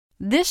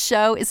This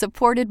show is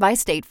supported by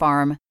State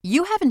Farm.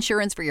 You have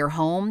insurance for your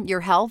home, your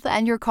health,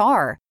 and your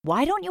car.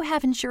 Why don't you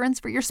have insurance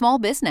for your small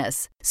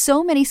business?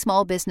 So many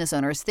small business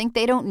owners think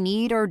they don't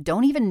need or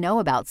don't even know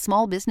about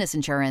small business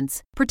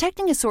insurance.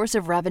 Protecting a source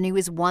of revenue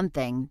is one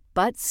thing,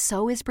 but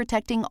so is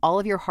protecting all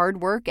of your hard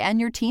work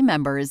and your team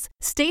members.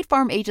 State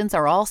Farm agents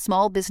are all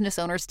small business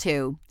owners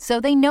too,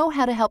 so they know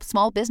how to help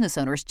small business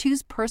owners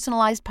choose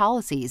personalized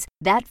policies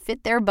that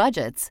fit their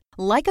budgets.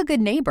 Like a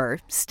good neighbor,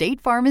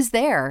 State Farm is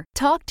there.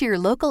 Talk to your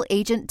local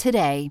agent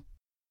today.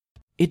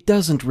 It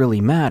doesn't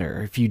really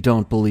matter if you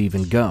don't believe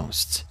in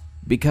ghosts,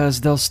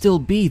 because they'll still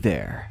be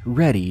there,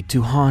 ready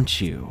to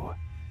haunt you.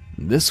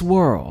 This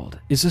world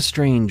is a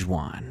strange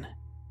one.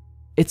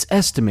 It's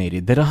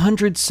estimated that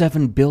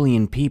 107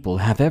 billion people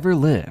have ever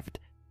lived,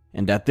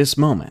 and at this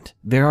moment,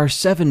 there are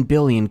 7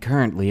 billion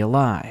currently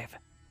alive.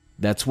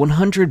 That's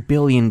 100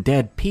 billion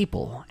dead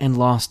people and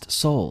lost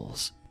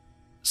souls.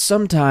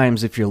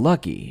 Sometimes, if you're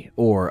lucky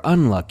or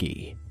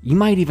unlucky, you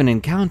might even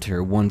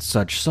encounter one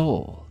such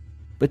soul.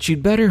 But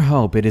you'd better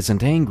hope it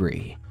isn't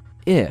angry,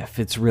 if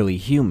it's really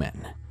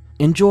human.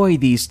 Enjoy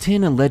these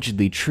 10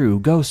 allegedly true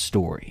ghost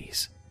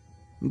stories.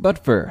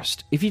 But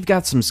first, if you've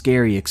got some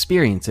scary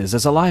experiences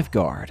as a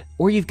lifeguard,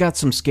 or you've got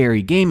some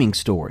scary gaming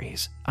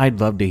stories,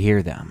 I'd love to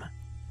hear them.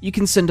 You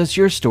can send us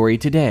your story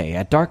today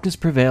at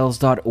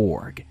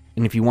darknessprevails.org.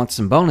 And if you want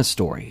some bonus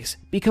stories,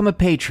 become a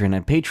patron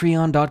at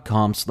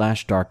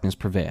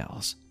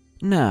patreon.com/darknessprevails.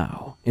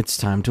 Now, it's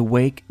time to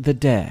wake the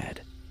dead.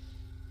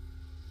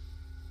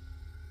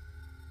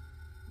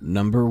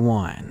 Number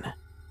 1.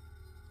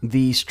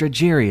 The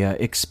Strageria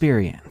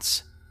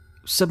Experience.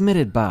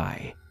 Submitted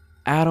by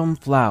Adam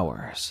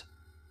Flowers.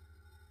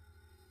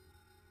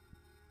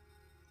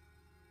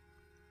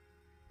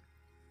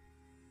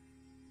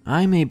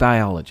 I'm a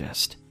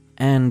biologist,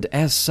 and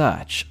as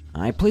such,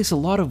 I place a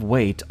lot of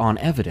weight on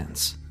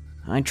evidence.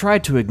 I try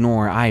to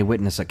ignore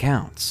eyewitness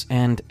accounts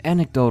and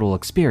anecdotal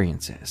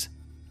experiences.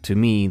 To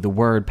me, the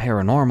word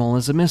paranormal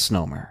is a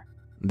misnomer.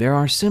 There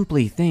are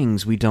simply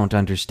things we don't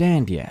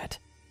understand yet.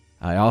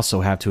 I also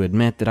have to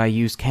admit that I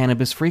use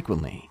cannabis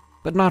frequently,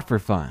 but not for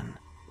fun,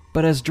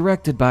 but as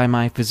directed by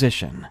my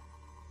physician.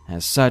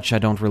 As such, I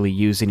don't really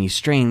use any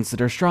strains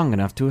that are strong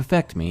enough to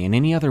affect me in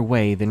any other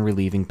way than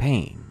relieving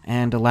pain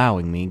and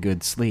allowing me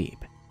good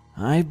sleep.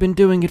 I've been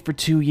doing it for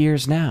 2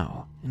 years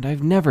now, and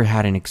I've never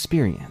had an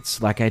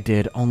experience like I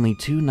did only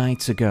 2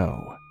 nights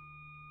ago.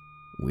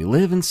 We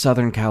live in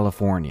Southern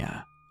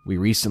California. We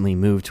recently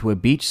moved to a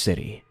beach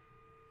city.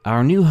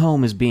 Our new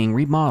home is being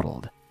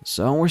remodeled,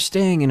 so we're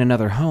staying in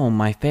another home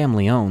my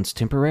family owns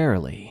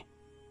temporarily.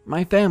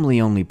 My family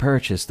only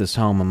purchased this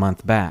home a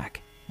month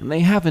back, and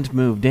they haven't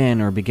moved in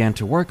or began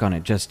to work on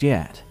it just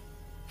yet.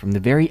 From the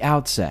very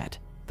outset,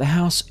 the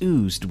house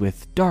oozed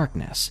with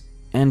darkness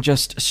and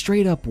just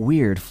straight-up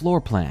weird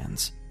floor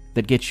plans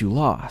that get you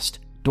lost,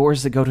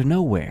 doors that go to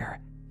nowhere,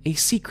 a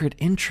secret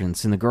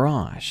entrance in the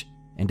garage,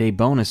 and a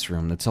bonus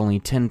room that's only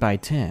 10 by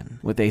 10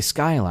 with a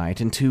skylight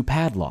and 2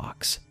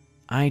 padlocks.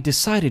 I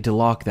decided to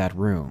lock that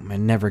room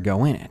and never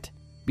go in it.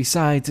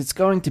 Besides, it's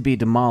going to be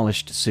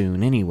demolished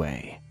soon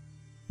anyway.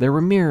 There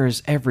were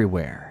mirrors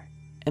everywhere,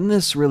 and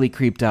this really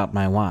creeped out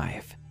my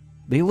wife.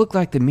 They look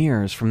like the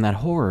mirrors from that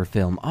horror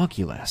film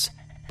Oculus,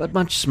 but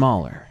much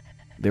smaller.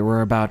 There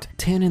were about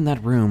 10 in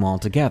that room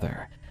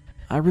altogether.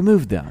 I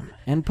removed them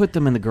and put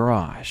them in the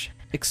garage,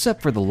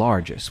 except for the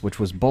largest, which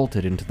was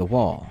bolted into the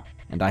wall,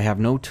 and I have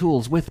no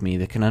tools with me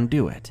that can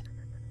undo it.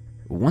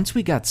 Once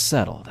we got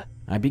settled,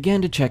 I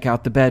began to check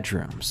out the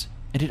bedrooms,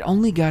 and it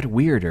only got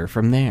weirder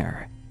from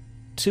there.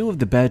 2 of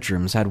the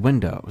bedrooms had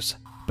windows,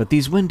 but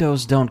these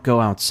windows don't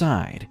go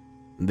outside.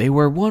 They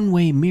were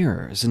one-way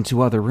mirrors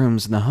into other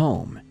rooms in the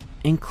home,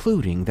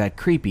 including that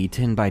creepy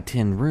 10 by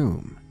 10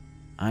 room.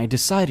 I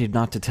decided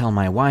not to tell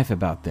my wife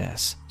about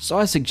this, so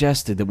I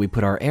suggested that we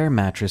put our air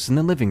mattress in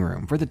the living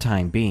room for the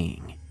time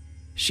being.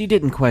 She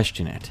didn't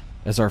question it,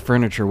 as our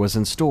furniture was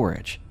in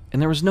storage,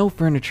 and there was no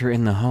furniture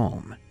in the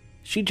home.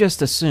 She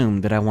just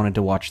assumed that I wanted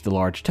to watch the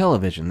large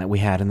television that we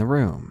had in the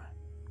room.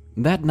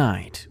 That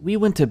night, we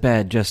went to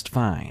bed just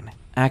fine,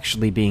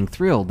 actually being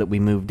thrilled that we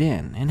moved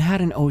in and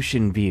had an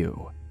ocean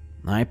view.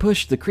 I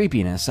pushed the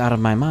creepiness out of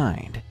my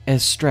mind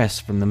as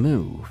stress from the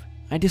move.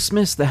 I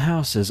dismissed the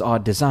house's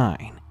odd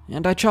design,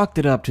 and I chalked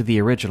it up to the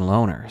original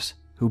owners,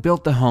 who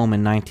built the home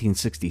in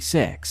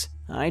 1966.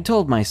 I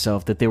told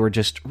myself that they were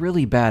just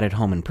really bad at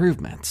home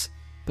improvements,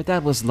 but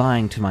that was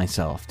lying to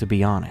myself, to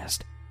be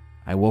honest.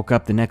 I woke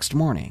up the next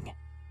morning,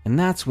 and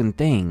that's when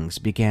things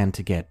began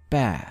to get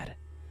bad.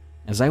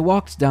 As I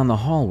walked down the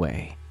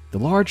hallway, the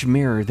large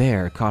mirror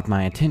there caught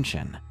my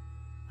attention.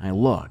 I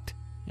looked,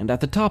 and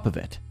at the top of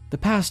it, the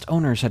past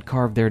owners had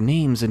carved their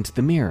names into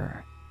the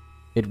mirror.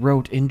 It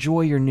wrote,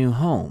 "Enjoy your new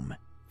home,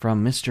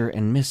 from Mr.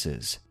 and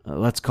Mrs.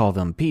 Let's call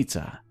them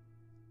Pizza."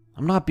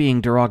 I'm not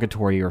being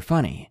derogatory or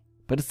funny,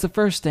 but it's the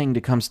first thing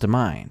that comes to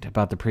mind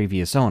about the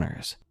previous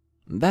owners.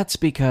 That's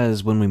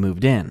because when we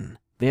moved in,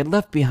 they had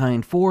left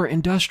behind 4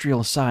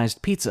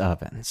 industrial-sized pizza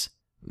ovens.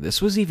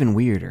 This was even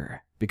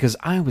weirder, because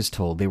I was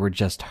told they were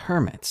just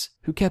hermits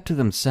who kept to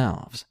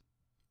themselves.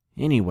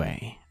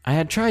 Anyway, I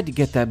had tried to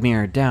get that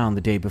mirror down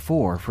the day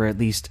before for at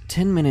least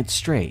 10 minutes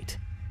straight,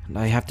 and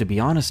I have to be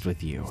honest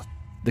with you,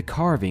 the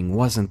carving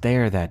wasn't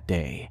there that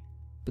day.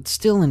 But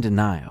still in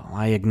denial,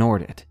 I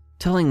ignored it,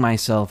 telling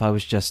myself I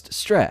was just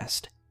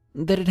stressed,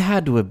 that it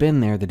had to have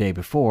been there the day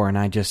before and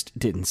I just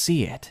didn't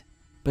see it.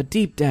 But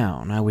deep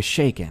down, I was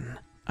shaken.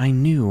 I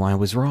knew I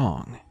was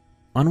wrong.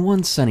 On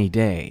one sunny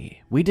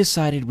day, we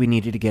decided we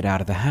needed to get out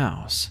of the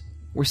house.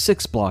 We're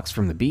 6 blocks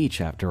from the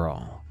beach after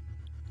all.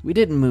 We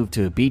didn't move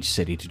to a beach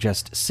city to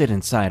just sit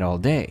inside all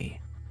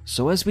day.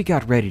 So as we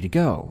got ready to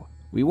go,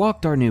 we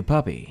walked our new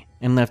puppy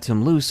and left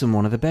him loose in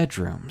one of the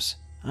bedrooms.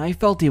 I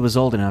felt he was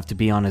old enough to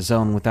be on his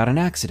own without an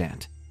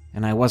accident,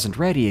 and I wasn't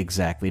ready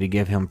exactly to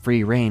give him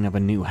free rein of a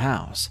new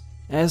house,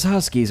 as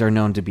huskies are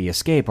known to be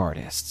escape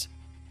artists.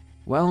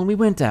 Well, we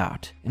went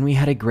out, and we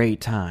had a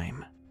great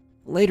time.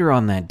 Later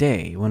on that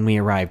day, when we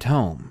arrived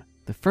home,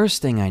 the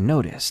first thing I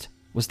noticed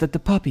was that the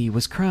puppy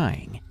was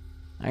crying.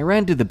 I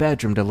ran to the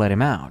bedroom to let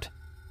him out,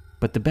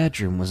 but the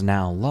bedroom was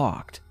now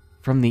locked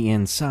from the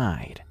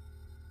inside.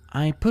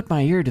 I put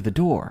my ear to the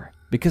door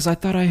because I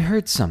thought I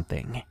heard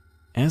something.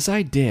 As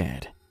I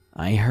did,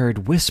 I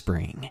heard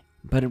whispering,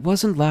 but it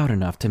wasn't loud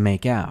enough to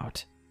make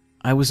out.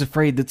 I was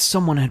afraid that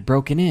someone had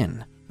broken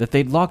in, that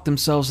they'd locked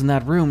themselves in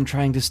that room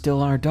trying to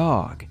steal our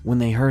dog when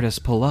they heard us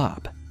pull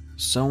up.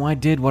 So I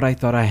did what I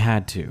thought I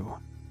had to.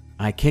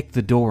 I kicked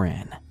the door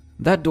in.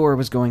 That door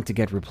was going to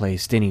get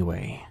replaced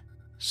anyway.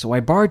 So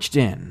I barged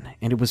in,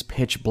 and it was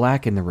pitch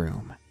black in the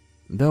room.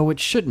 Though it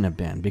shouldn't have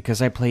been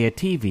because I play a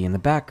TV in the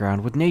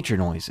background with nature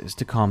noises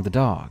to calm the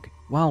dog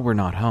while we're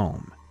not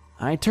home.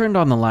 I turned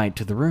on the light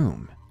to the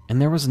room,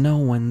 and there was no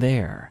one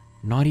there,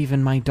 not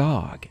even my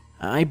dog.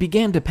 I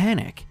began to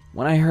panic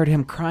when I heard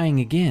him crying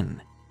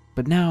again,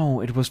 but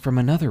now it was from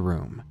another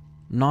room,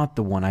 not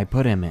the one I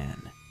put him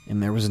in,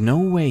 and there was no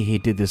way he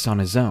did this on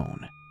his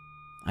own.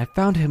 I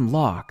found him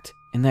locked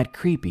in that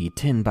creepy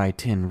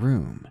 10x10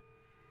 room.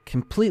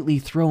 Completely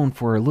thrown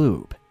for a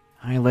loop,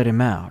 I let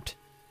him out,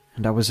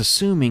 and I was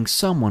assuming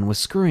someone was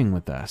screwing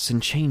with us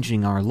and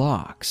changing our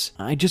locks.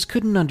 I just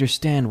couldn't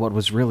understand what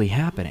was really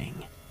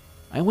happening.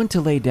 I went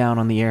to lay down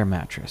on the air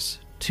mattress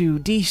to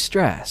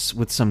de-stress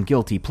with some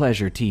guilty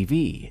pleasure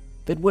TV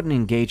that wouldn't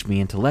engage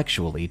me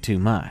intellectually too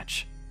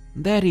much.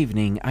 That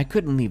evening, I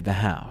couldn't leave the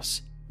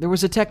house. There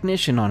was a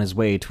technician on his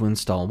way to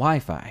install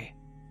Wi-Fi,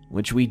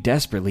 which we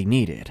desperately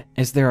needed,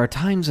 as there are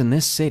times in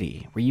this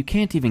city where you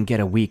can't even get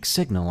a weak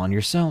signal on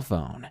your cell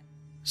phone.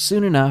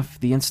 Soon enough,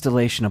 the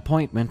installation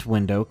appointment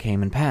window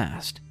came and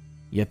passed,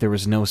 yet there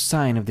was no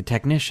sign of the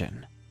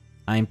technician.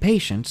 I'm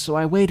patient, so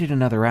I waited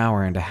another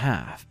hour and a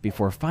half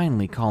before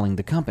finally calling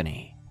the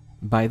company.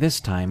 By this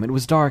time, it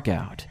was dark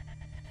out.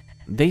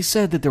 They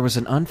said that there was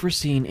an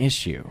unforeseen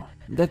issue,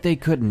 that they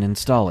couldn't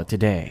install it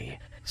today,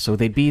 so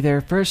they'd be there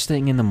first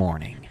thing in the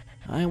morning.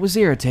 I was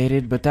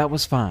irritated, but that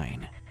was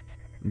fine.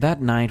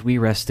 That night, we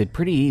rested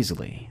pretty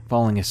easily,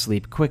 falling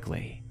asleep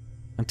quickly,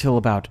 until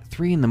about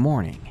 3 in the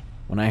morning,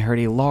 when I heard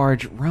a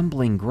large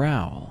rumbling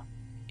growl.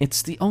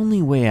 It's the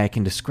only way I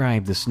can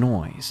describe this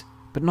noise,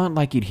 but not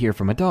like you'd hear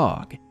from a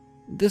dog.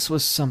 This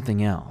was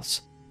something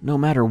else. No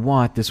matter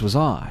what, this was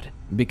odd,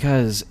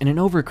 because in an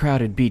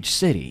overcrowded beach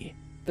city,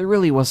 there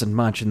really wasn't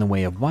much in the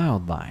way of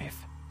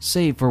wildlife,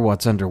 save for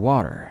what's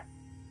underwater.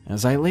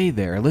 As I lay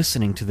there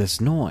listening to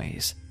this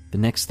noise, the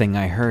next thing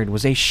I heard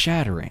was a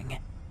shattering,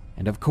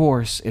 and of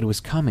course, it was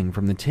coming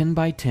from the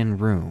 10x10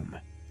 room.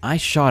 I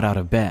shot out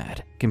of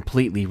bed,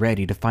 completely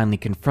ready to finally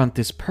confront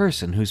this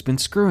person who's been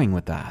screwing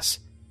with us.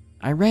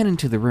 I ran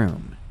into the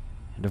room,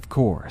 and of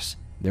course,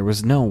 there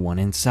was no one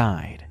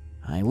inside.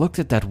 I looked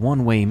at that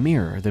one-way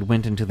mirror that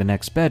went into the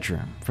next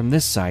bedroom. From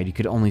this side, you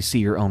could only see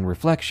your own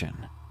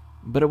reflection,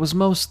 but it was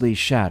mostly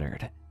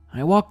shattered.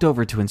 I walked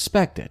over to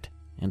inspect it,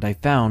 and I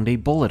found a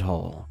bullet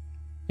hole.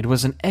 It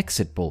was an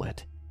exit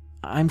bullet.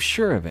 I'm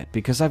sure of it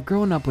because I've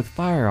grown up with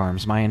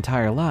firearms my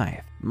entire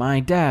life. My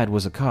dad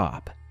was a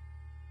cop.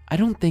 I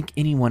don't think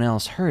anyone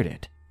else heard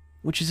it,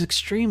 which is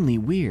extremely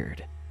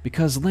weird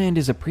because land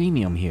is a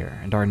premium here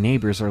and our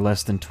neighbors are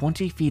less than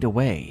 20 feet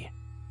away.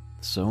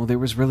 So there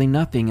was really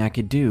nothing I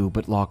could do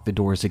but lock the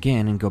doors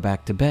again and go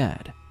back to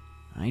bed.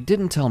 I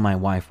didn't tell my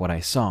wife what I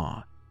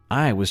saw.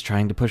 I was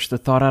trying to push the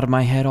thought out of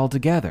my head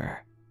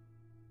altogether.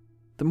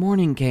 The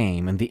morning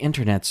came and the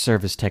internet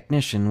service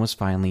technician was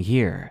finally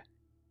here.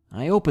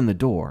 I opened the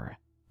door,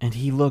 and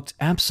he looked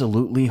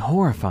absolutely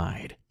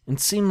horrified and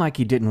seemed like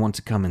he didn't want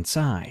to come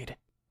inside.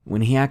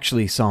 When he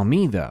actually saw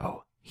me,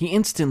 though, he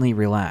instantly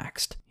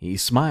relaxed. He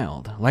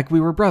smiled like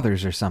we were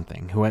brothers or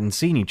something who hadn't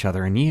seen each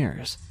other in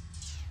years.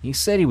 He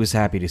said he was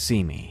happy to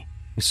see me,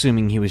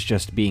 assuming he was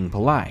just being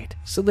polite,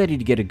 so that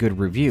he'd get a good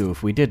review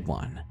if we did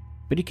one.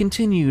 But he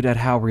continued at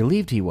how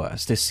relieved he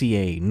was to see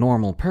a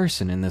normal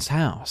person in this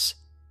house.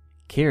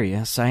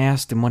 Curious, I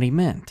asked him what he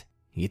meant.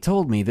 He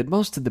told me that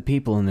most of the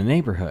people in the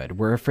neighborhood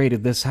were afraid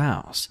of this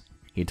house.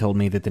 He told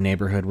me that the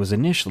neighborhood was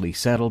initially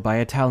settled by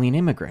Italian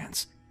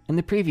immigrants, and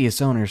the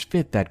previous owners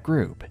fit that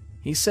group.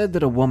 He said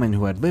that a woman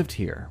who had lived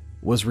here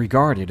was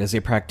regarded as a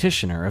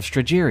practitioner of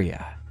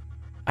Strageria.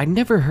 I'd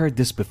never heard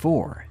this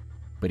before,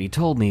 but he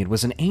told me it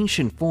was an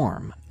ancient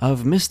form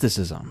of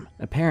mysticism.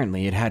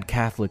 Apparently, it had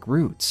Catholic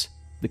roots.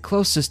 The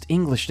closest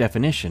English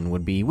definition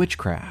would be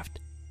witchcraft.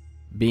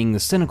 Being the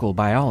cynical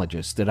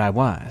biologist that I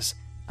was,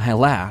 I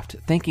laughed,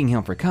 thanking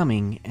him for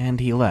coming, and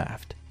he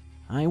left.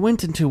 I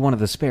went into one of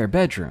the spare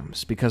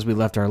bedrooms because we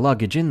left our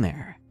luggage in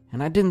there,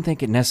 and I didn't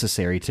think it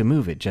necessary to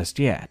move it just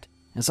yet,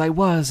 as I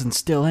was and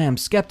still am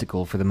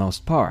skeptical for the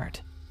most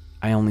part.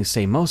 I only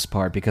say most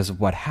part because of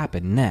what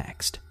happened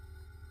next.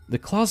 The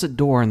closet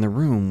door in the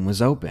room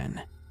was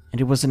open,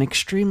 and it was an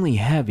extremely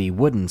heavy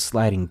wooden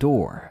sliding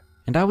door,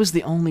 and I was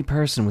the only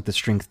person with the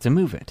strength to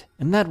move it,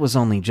 and that was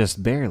only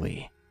just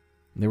barely.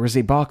 There was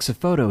a box of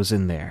photos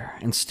in there,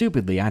 and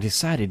stupidly I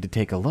decided to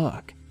take a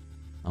look.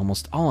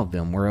 Almost all of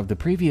them were of the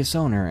previous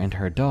owner and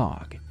her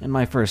dog, and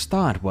my first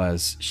thought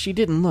was, she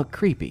didn't look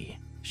creepy.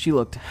 She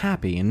looked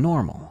happy and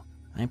normal.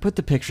 I put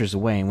the pictures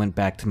away and went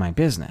back to my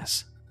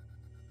business.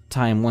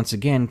 Time once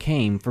again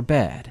came for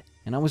bed,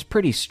 and I was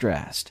pretty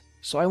stressed,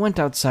 so I went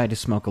outside to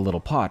smoke a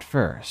little pot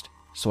first,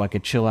 so I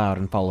could chill out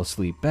and fall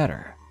asleep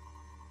better.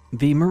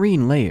 The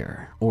marine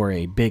layer, or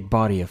a big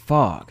body of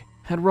fog,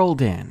 had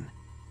rolled in,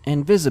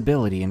 and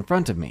visibility in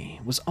front of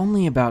me was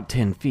only about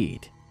 10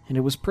 feet, and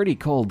it was pretty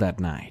cold that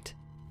night.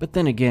 But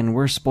then again,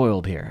 we're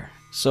spoiled here,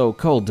 so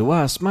cold to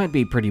us might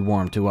be pretty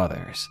warm to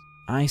others.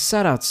 I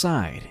sat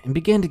outside and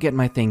began to get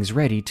my things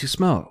ready to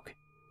smoke.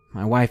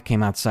 My wife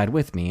came outside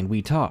with me and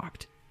we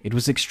talked. It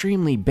was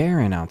extremely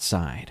barren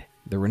outside.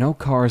 There were no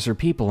cars or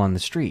people on the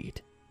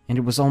street, and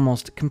it was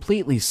almost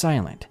completely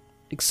silent,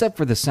 except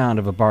for the sound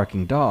of a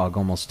barking dog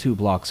almost 2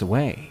 blocks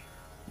away.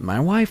 My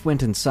wife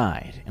went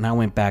inside, and I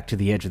went back to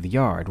the edge of the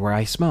yard where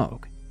I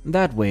smoke.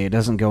 That way it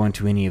doesn't go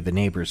into any of the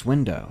neighbors'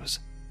 windows.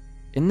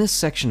 In this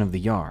section of the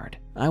yard,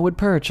 I would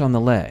perch on the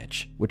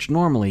ledge, which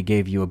normally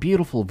gave you a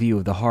beautiful view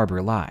of the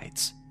harbor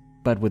lights,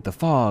 but with the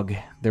fog,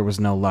 there was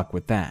no luck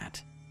with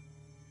that.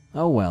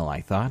 Oh well,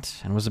 I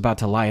thought, and was about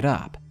to light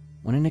up,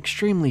 when an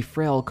extremely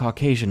frail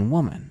Caucasian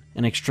woman,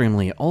 an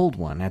extremely old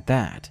one at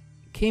that,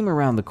 came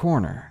around the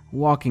corner,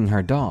 walking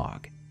her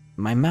dog.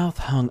 My mouth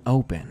hung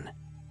open,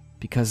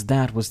 because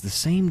that was the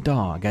same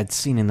dog I'd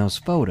seen in those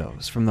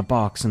photos from the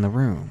box in the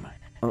room.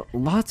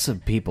 Lots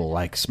of people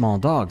like small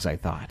dogs, I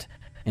thought.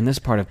 In this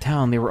part of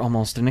town, they were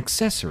almost an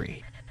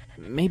accessory.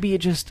 Maybe it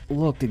just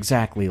looked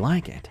exactly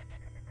like it.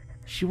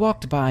 She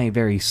walked by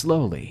very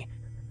slowly,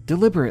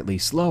 deliberately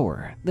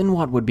slower than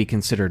what would be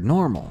considered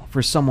normal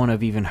for someone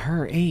of even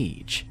her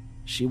age.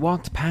 She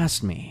walked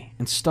past me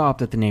and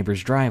stopped at the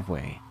neighbor's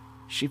driveway.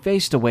 She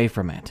faced away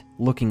from it,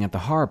 looking at the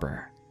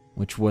harbor,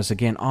 which was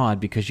again odd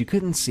because you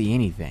couldn't see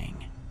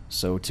anything.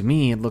 So to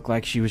me, it looked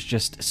like she was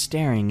just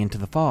staring into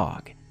the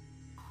fog.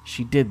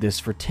 She did this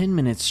for 10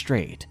 minutes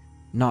straight,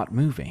 not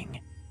moving.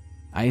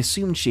 I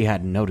assumed she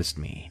hadn't noticed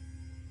me.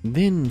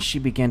 Then she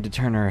began to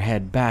turn her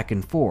head back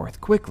and forth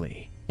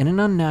quickly, in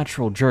an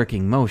unnatural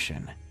jerking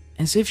motion,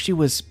 as if she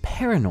was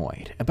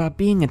paranoid about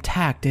being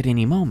attacked at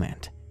any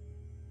moment.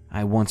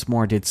 I once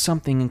more did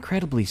something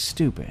incredibly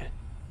stupid.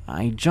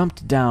 I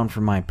jumped down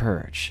from my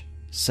perch,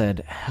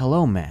 said,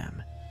 "Hello,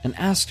 ma'am," and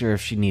asked her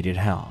if she needed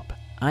help.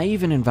 I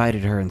even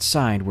invited her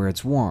inside where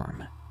it's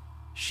warm.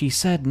 She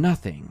said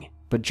nothing,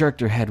 but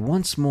jerked her head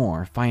once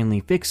more,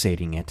 finally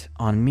fixating it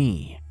on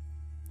me.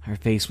 Her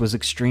face was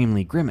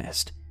extremely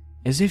grimaced,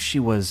 as if she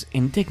was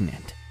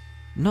indignant.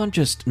 Not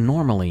just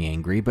normally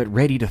angry, but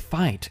ready to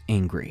fight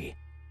angry.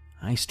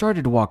 I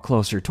started to walk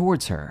closer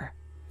towards her.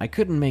 I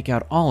couldn't make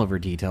out all of her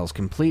details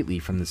completely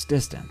from this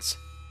distance.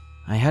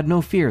 I had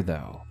no fear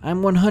though.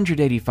 I'm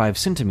 185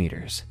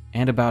 centimeters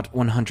and about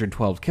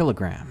 112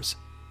 kilograms,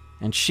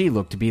 and she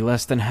looked to be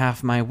less than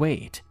half my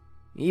weight.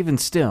 Even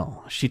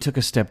still, she took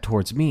a step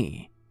towards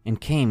me and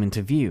came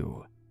into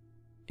view.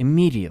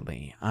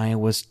 Immediately, I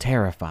was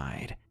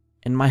terrified,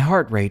 and my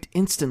heart rate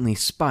instantly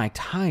spiked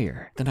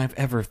higher than I've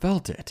ever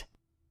felt it.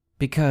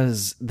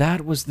 Because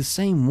that was the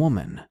same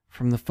woman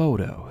from the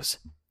photos,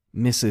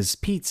 Mrs.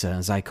 Pizza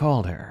as I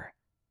called her.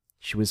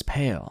 She was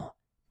pale,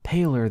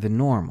 paler than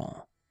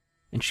normal,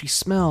 and she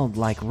smelled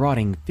like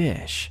rotting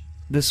fish.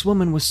 This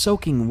woman was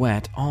soaking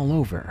wet all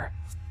over,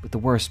 but the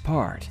worst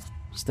part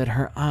was that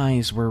her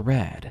eyes were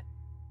red.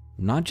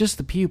 Not just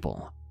the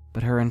pupil,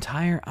 but her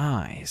entire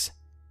eyes.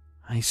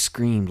 I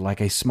screamed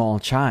like a small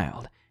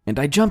child, and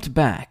I jumped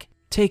back,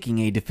 taking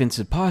a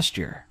defensive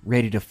posture,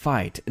 ready to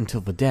fight until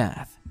the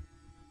death.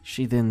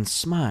 She then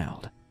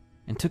smiled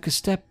and took a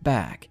step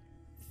back,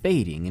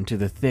 fading into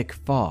the thick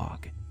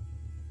fog.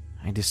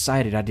 I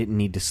decided I didn't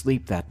need to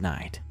sleep that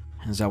night,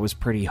 as I was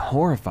pretty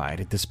horrified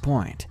at this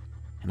point,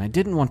 and I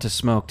didn't want to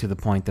smoke to the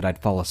point that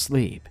I'd fall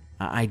asleep.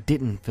 I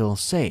didn't feel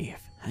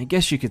safe. I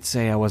guess you could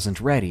say I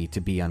wasn't ready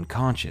to be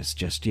unconscious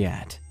just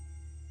yet.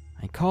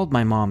 I called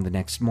my mom the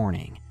next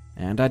morning,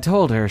 and I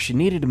told her she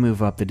needed to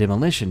move up the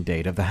demolition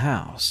date of the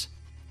house.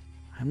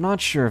 I'm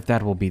not sure if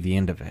that will be the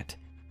end of it.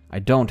 I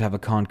don't have a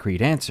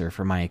concrete answer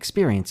for my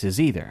experiences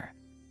either.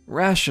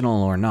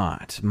 Rational or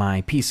not,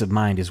 my peace of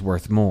mind is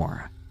worth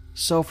more.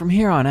 So from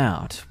here on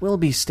out, we'll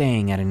be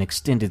staying at an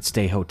extended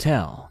stay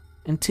hotel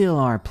until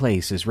our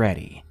place is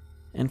ready.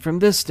 And from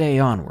this day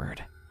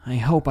onward, I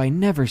hope I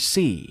never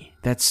see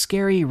that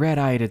scary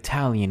red-eyed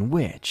Italian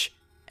witch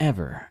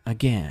ever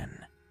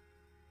again.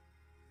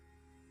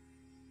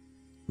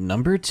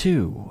 Number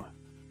 2.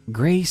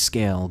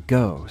 Grayscale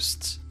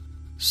Ghosts.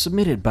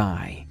 Submitted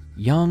by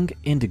Young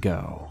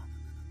Indigo.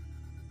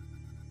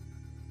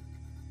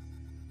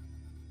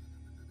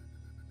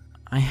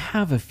 I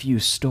have a few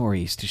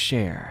stories to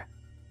share,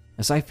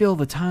 as I feel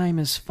the time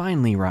is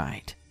finally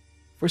right.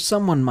 For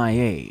someone my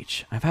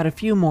age, I've had a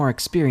few more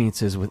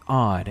experiences with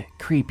odd,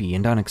 creepy,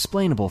 and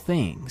unexplainable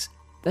things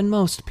than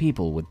most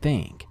people would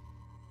think.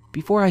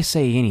 Before I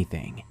say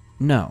anything,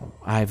 no,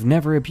 I've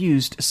never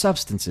abused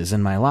substances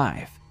in my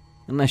life,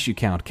 unless you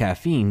count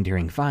caffeine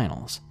during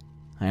finals.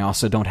 I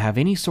also don't have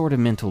any sort of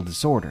mental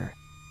disorder,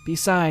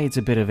 besides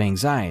a bit of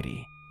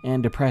anxiety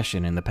and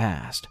depression in the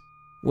past,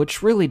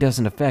 which really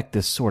doesn't affect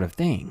this sort of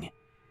thing.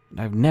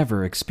 I've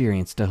never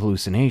experienced a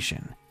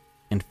hallucination.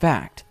 In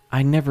fact,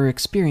 I never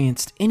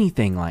experienced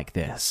anything like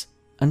this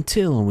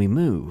until we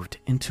moved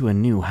into a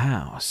new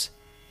house.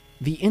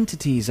 The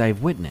entities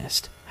I've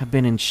witnessed have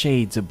been in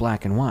shades of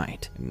black and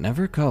white,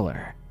 never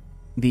color.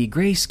 The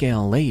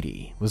grayscale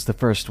lady was the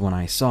first one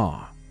I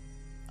saw.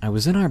 I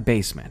was in our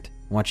basement,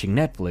 watching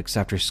Netflix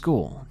after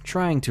school,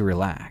 trying to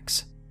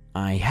relax.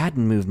 I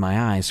hadn't moved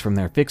my eyes from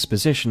their fixed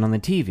position on the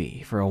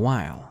TV for a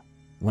while,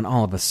 when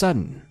all of a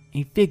sudden,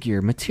 a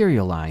figure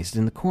materialized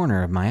in the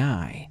corner of my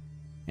eye.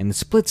 In the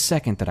split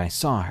second that I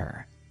saw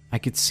her, I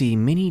could see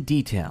many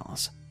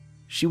details.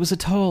 She was a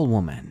tall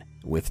woman,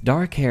 with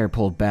dark hair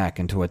pulled back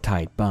into a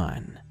tight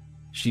bun.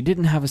 She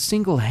didn't have a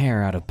single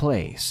hair out of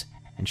place,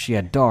 and she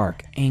had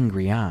dark,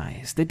 angry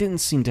eyes that didn't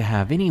seem to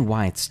have any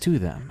whites to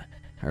them.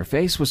 Her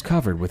face was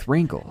covered with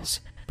wrinkles,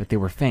 but they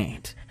were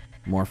faint,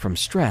 more from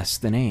stress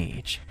than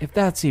age, if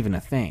that's even a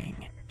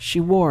thing. She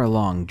wore a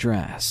long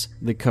dress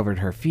that covered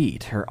her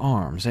feet, her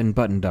arms, and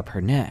buttoned up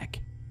her neck.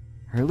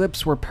 Her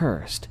lips were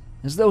pursed,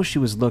 as though she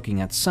was looking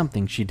at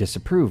something she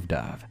disapproved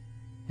of,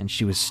 and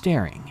she was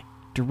staring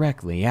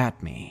directly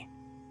at me.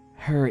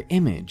 Her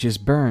image is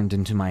burned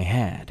into my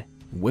head.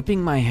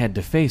 Whipping my head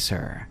to face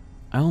her,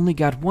 I only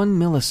got 1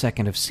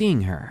 millisecond of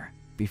seeing her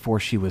before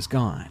she was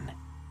gone.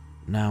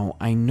 Now,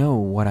 I know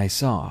what I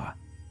saw.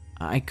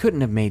 I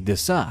couldn't have made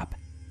this up.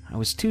 I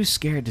was too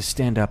scared to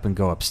stand up and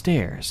go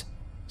upstairs,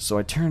 so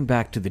I turned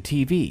back to the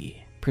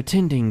TV,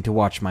 pretending to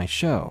watch my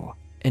show,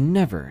 and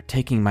never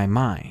taking my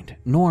mind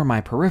nor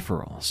my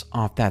peripherals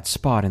off that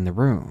spot in the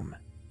room.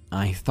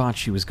 I thought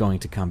she was going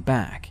to come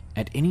back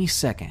at any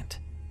second.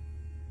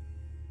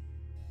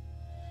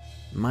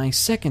 My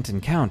second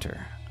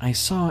encounter, I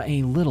saw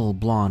a little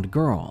blonde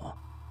girl.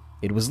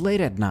 It was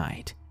late at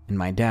night, and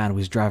my dad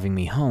was driving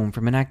me home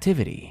from an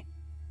activity.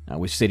 I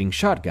was sitting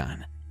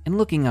shotgun and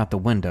looking out the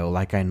window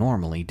like I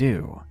normally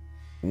do,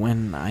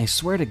 when I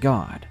swear to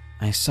God,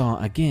 I saw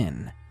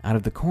again, out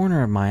of the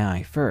corner of my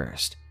eye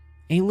first,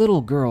 a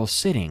little girl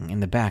sitting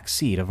in the back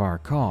seat of our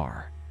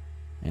car.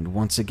 And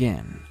once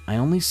again, I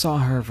only saw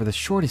her for the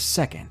shortest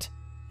second,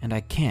 and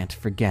I can't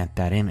forget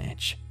that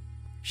image.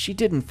 She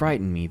didn't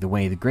frighten me the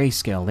way the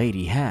grayscale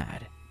lady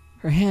had.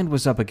 Her hand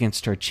was up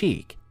against her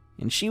cheek,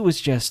 and she was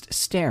just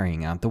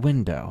staring out the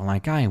window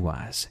like I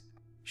was.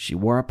 She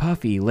wore a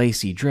puffy,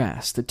 lacy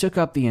dress that took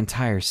up the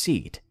entire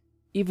seat,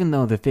 even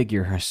though the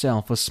figure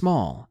herself was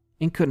small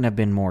and couldn't have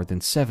been more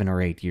than 7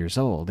 or 8 years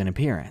old in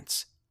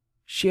appearance.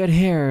 She had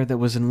hair that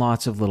was in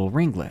lots of little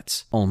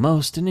ringlets,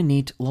 almost in a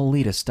neat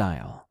Lolita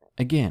style.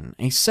 Again,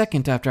 a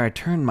second after I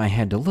turned my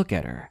head to look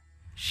at her,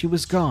 she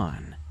was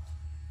gone.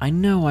 I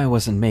know I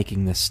wasn't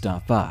making this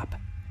stuff up.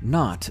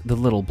 Not the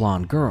little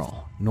blonde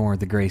girl, nor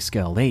the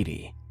grayscale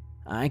lady.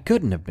 I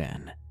couldn't have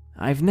been.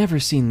 I've never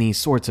seen these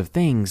sorts of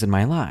things in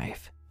my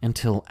life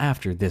until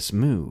after this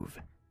move.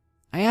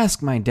 I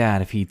asked my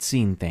dad if he'd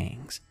seen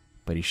things,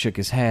 but he shook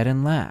his head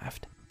and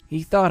laughed.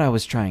 He thought I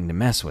was trying to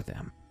mess with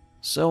him,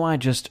 so I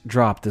just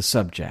dropped the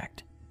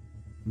subject.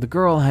 The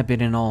girl had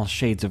been in all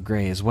shades of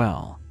gray as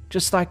well,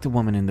 just like the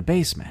woman in the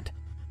basement,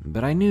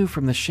 but I knew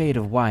from the shade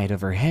of white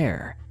of her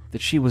hair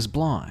that she was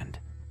blonde,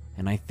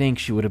 and I think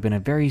she would have been a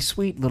very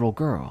sweet little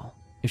girl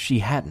if she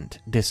hadn't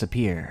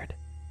disappeared.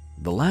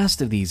 The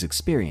last of these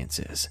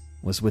experiences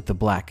was with the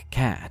black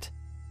cat.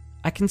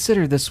 I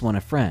consider this one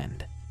a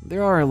friend.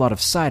 There are a lot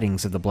of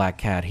sightings of the black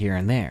cat here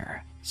and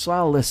there, so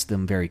I'll list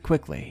them very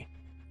quickly.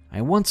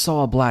 I once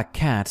saw a black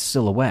cat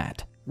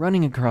silhouette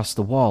running across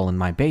the wall in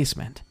my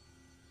basement.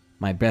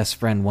 My best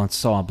friend once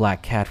saw a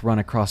black cat run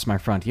across my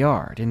front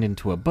yard and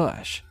into a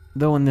bush,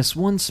 though in this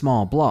one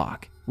small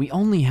block, we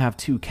only have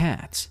 2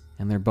 cats,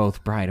 and they're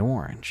both bright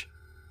orange.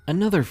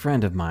 Another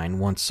friend of mine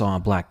once saw a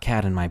black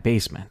cat in my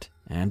basement,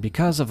 and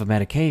because of a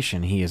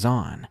medication he is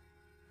on,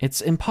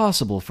 it's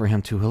impossible for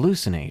him to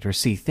hallucinate or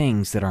see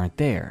things that aren't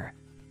there.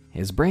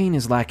 His brain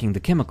is lacking the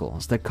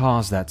chemicals that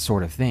cause that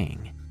sort of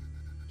thing.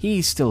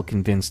 He's still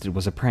convinced it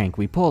was a prank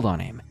we pulled on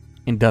him,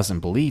 and doesn't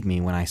believe me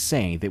when I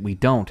say that we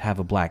don't have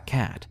a black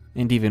cat,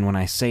 and even when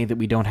I say that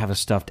we don't have a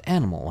stuffed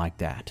animal like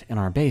that in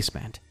our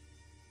basement.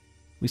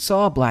 We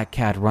saw a black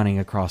cat running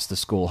across the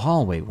school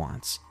hallway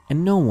once,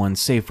 and no one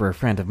save for a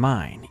friend of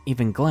mine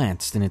even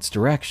glanced in its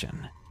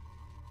direction.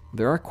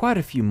 There are quite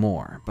a few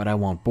more, but I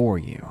won't bore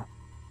you.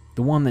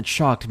 The one that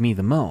shocked me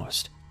the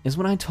most is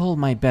when I told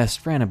my best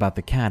friend about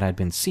the cat I'd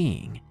been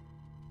seeing.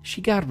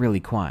 She got really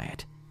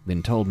quiet,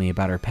 then told me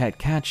about her pet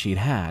cat she'd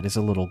had as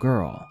a little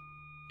girl.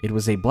 It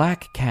was a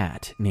black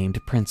cat named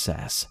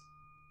Princess.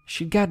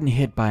 She'd gotten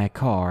hit by a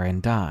car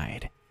and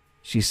died.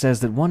 She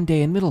says that one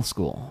day in middle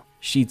school,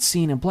 she'd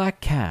seen a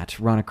black cat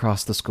run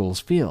across the school's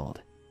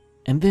field,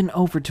 and then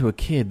over to a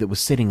kid that was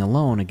sitting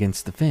alone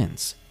against the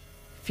fence.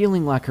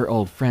 Feeling like her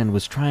old friend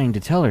was trying to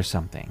tell her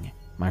something,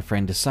 my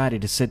friend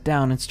decided to sit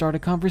down and start a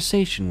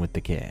conversation with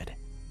the kid.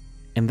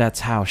 And that's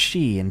how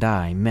she and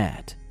I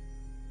met.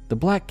 The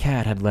black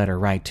cat had led her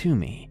right to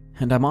me,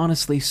 and I'm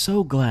honestly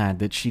so glad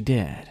that she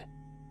did.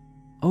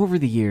 Over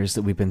the years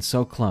that we've been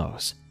so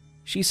close,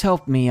 she's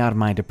helped me out of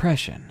my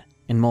depression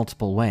in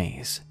multiple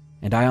ways,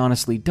 and I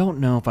honestly don't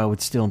know if I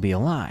would still be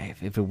alive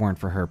if it weren't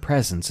for her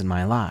presence in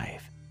my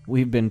life.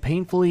 We've been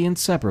painfully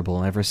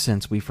inseparable ever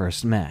since we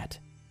first met.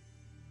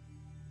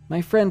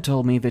 My friend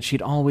told me that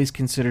she'd always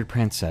considered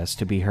Princess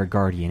to be her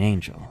guardian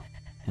angel,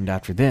 and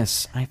after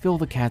this, I feel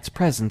the cat's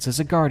presence as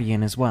a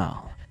guardian as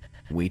well.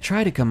 We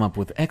try to come up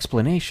with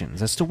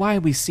explanations as to why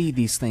we see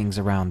these things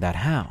around that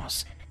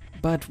house,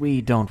 but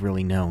we don't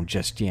really know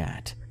just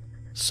yet.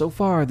 So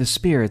far, the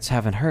spirits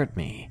haven't hurt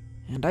me,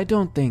 and I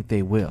don't think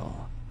they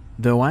will.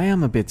 Though I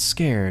am a bit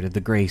scared of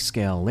the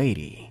grayscale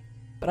lady,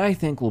 but I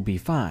think we'll be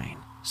fine,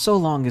 so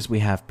long as we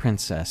have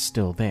Princess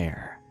still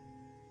there.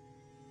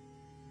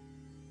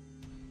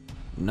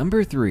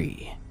 Number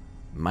 3.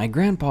 My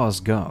Grandpa's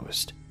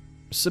Ghost.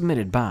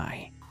 Submitted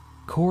by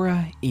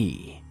Cora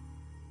E.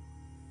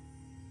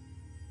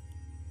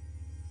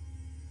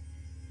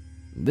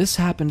 This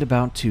happened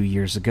about 2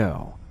 years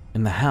ago,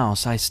 in the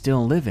house I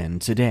still live in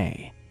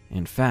today.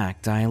 In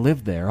fact, I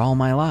lived there all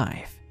my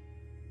life.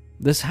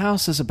 This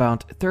house is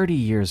about 30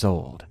 years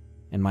old,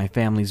 and my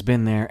family's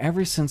been there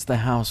ever since the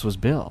house was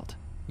built.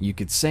 You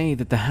could say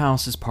that the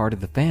house is part of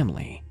the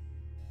family.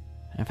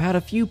 I've had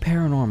a few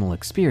paranormal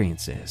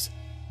experiences,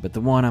 but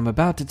the one I'm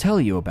about to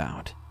tell you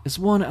about is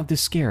one of the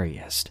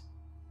scariest.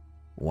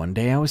 One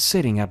day I was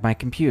sitting at my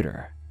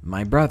computer.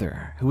 My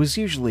brother, who was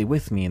usually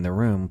with me in the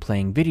room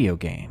playing video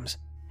games,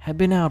 had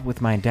been out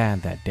with my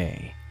dad that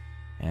day,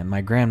 and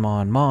my grandma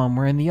and mom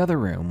were in the other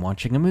room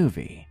watching a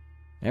movie.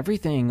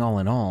 Everything, all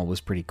in all, was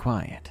pretty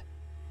quiet,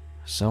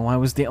 so I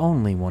was the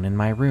only one in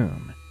my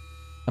room.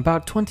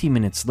 About 20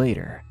 minutes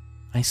later,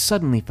 I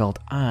suddenly felt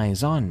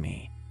eyes on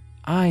me,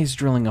 eyes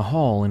drilling a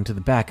hole into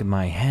the back of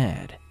my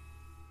head.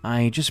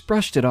 I just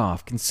brushed it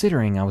off,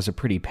 considering I was a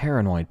pretty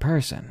paranoid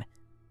person,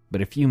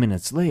 but a few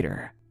minutes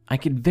later, I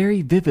could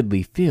very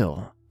vividly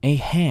feel a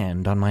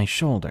hand on my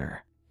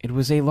shoulder. It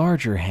was a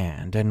larger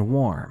hand and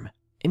warm.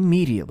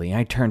 Immediately,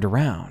 I turned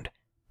around,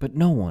 but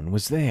no one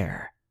was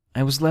there.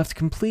 I was left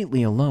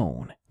completely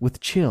alone, with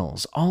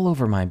chills all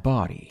over my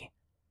body.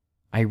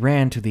 I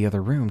ran to the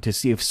other room to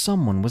see if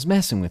someone was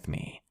messing with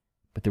me,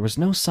 but there was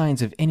no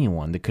signs of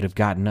anyone that could have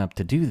gotten up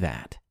to do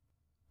that.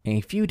 A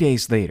few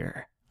days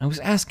later, I was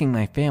asking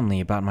my family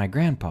about my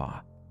grandpa,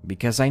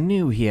 because I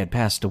knew he had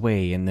passed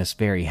away in this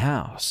very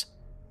house.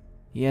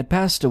 He had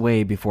passed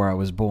away before I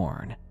was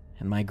born,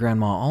 and my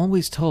grandma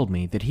always told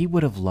me that he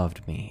would have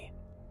loved me.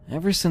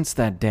 Ever since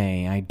that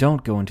day, I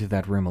don't go into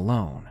that room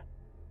alone.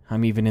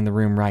 I'm even in the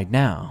room right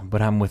now,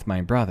 but I'm with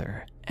my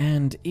brother,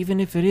 and even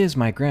if it is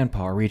my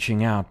grandpa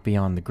reaching out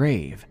beyond the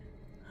grave,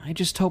 I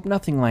just hope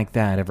nothing like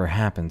that ever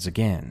happens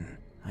again.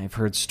 I've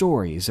heard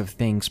stories of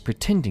things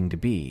pretending to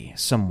be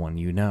someone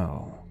you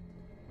know.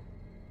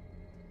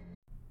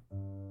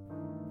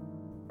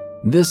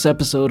 This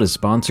episode is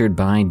sponsored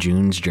by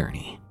June's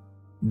Journey.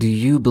 Do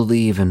you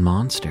believe in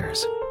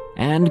monsters?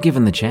 And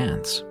given the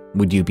chance,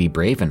 would you be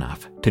brave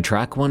enough to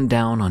track one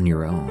down on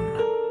your own?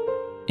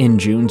 In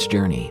June's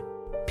Journey,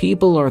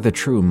 people are the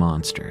true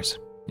monsters,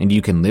 and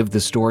you can live the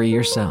story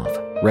yourself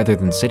rather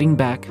than sitting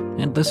back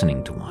and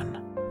listening to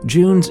one.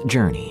 June's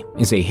Journey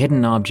is a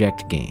hidden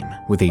object game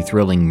with a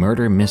thrilling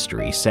murder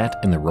mystery set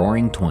in the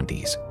Roaring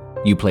 '20s.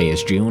 You play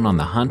as June on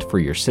the hunt for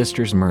your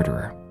sister's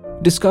murderer.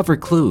 Discover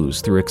clues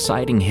through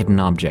exciting hidden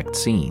object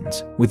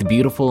scenes with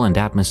beautiful and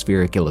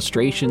atmospheric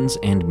illustrations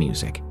and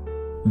music.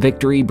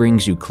 Victory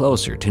brings you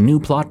closer to new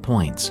plot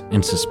points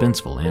and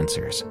suspenseful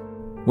answers.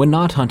 When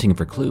not hunting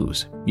for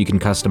clues, you can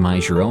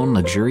customize your own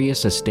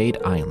luxurious estate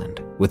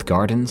island with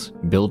gardens,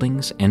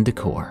 buildings, and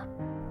decor.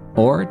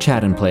 Or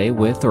chat and play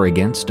with or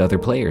against other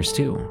players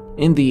too,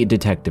 in the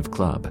Detective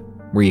Club,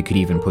 where you could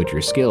even put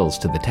your skills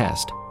to the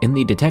test in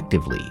the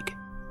Detective League.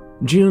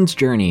 June's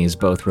Journey is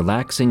both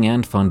relaxing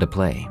and fun to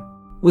play.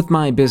 With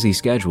my busy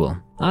schedule,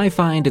 I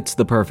find it's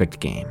the perfect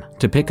game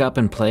to pick up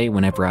and play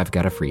whenever I've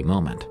got a free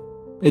moment.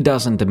 It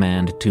doesn't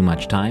demand too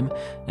much time,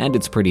 and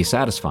it's pretty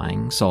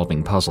satisfying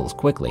solving puzzles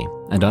quickly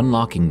and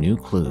unlocking new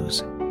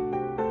clues.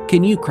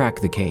 Can you crack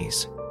the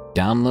case?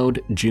 Download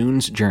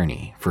June's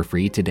Journey for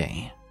free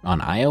today on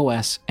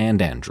iOS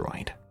and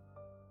Android.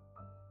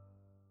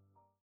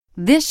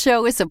 This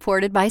show is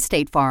supported by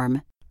State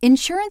Farm.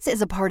 Insurance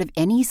is a part of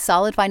any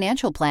solid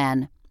financial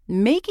plan.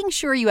 Making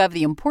sure you have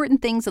the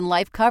important things in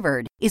life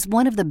covered is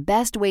one of the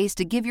best ways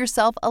to give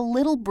yourself a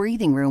little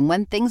breathing room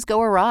when things go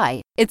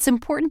awry. It's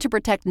important to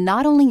protect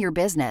not only your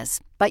business,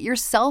 but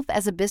yourself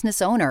as a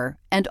business owner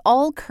and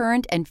all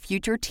current and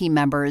future team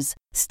members.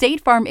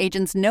 State Farm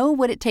agents know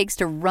what it takes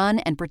to run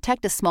and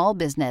protect a small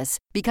business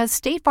because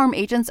State Farm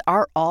agents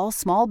are all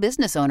small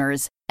business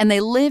owners and they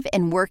live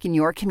and work in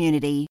your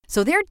community.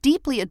 So they're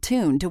deeply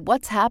attuned to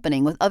what's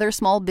happening with other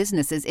small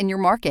businesses in your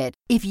market.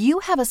 If you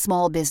have a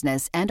small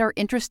business and are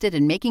interested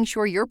in making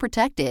sure you're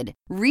protected,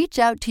 reach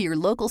out to your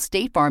local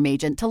State Farm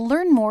agent to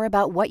learn more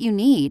about what you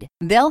need.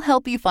 They'll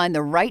help you find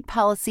the right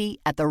policy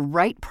at the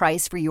right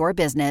price for your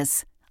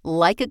business.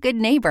 Like a good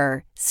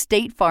neighbor,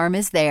 State Farm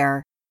is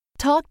there.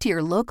 Talk to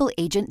your local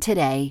agent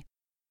today.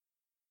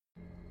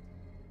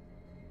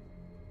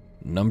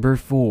 Number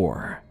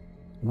 4.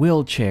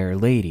 Wheelchair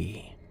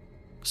Lady.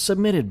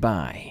 Submitted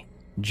by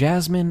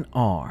Jasmine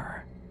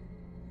R.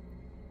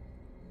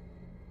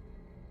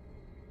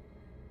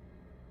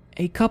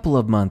 A couple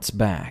of months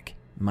back,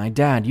 my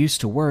dad used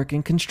to work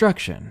in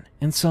construction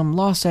in some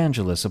Los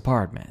Angeles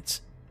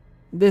apartments.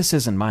 This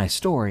isn't my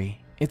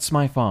story, it's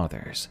my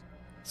father's.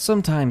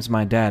 Sometimes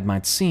my dad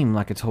might seem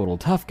like a total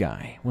tough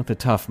guy with a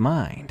tough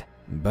mind,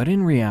 but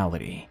in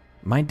reality,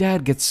 my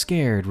dad gets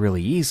scared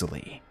really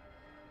easily.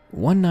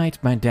 One night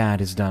my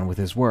dad is done with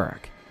his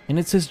work, and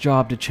it's his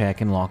job to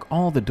check and lock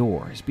all the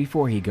doors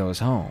before he goes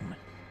home.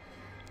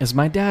 As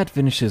my dad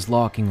finishes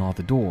locking all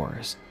the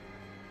doors,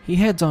 he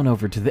heads on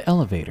over to the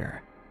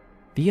elevator.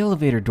 The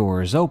elevator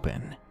door is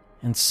open,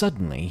 and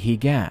suddenly he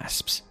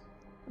gasps.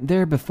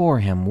 There before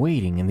him,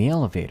 waiting in the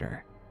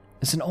elevator,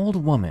 is an old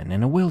woman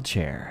in a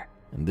wheelchair.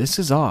 And this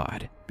is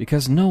odd,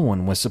 because no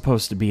one was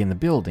supposed to be in the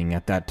building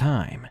at that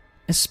time,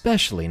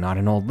 especially not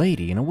an old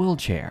lady in a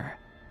wheelchair.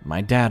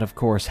 My dad, of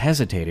course,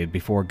 hesitated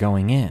before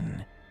going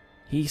in.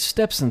 He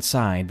steps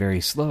inside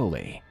very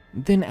slowly,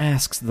 then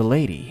asks the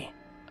lady,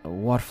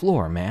 "What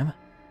floor, ma'am?"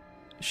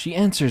 She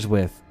answers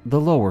with,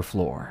 "The lower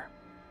floor."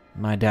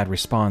 My dad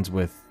responds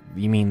with,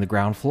 "You mean the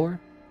ground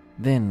floor?"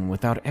 Then,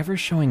 without ever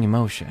showing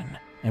emotion,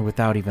 and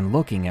without even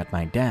looking at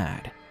my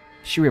dad,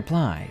 she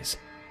replies,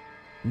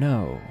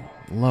 "No,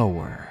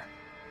 lower."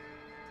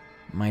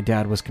 My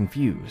dad was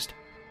confused,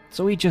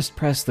 so he just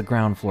pressed the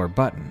ground floor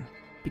button,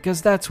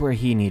 because that's where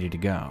he needed to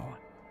go.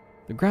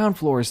 The ground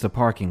floor is the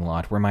parking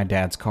lot where my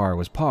dad's car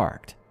was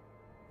parked.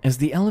 As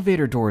the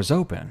elevator doors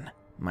open,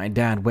 my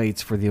dad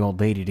waits for the old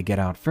lady to get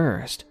out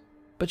first,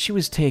 but she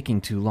was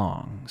taking too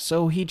long,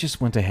 so he just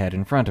went ahead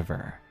in front of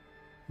her.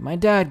 My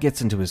dad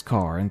gets into his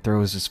car and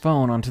throws his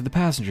phone onto the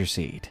passenger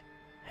seat.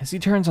 As he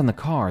turns on the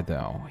car,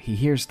 though, he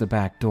hears the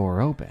back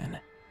door open.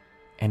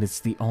 And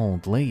it's the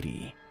old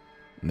lady.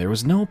 There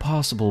was no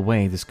possible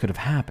way this could have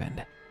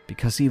happened,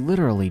 because he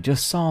literally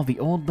just saw the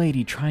old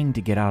lady trying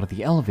to get out of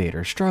the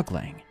elevator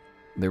struggling.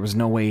 There was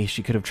no way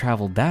she could have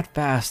traveled that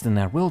fast in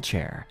that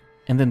wheelchair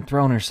and then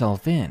thrown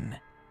herself in.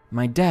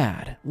 My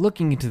dad,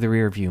 looking into the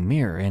rearview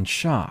mirror in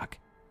shock,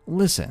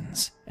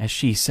 listens as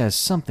she says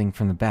something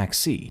from the back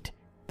seat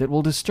that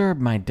will disturb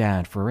my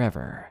dad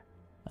forever.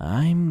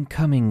 "I'm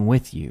coming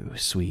with you,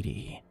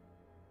 sweetie."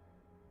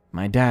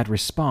 My dad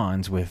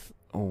responds with,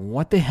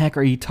 "What the heck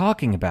are you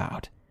talking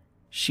about?"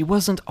 She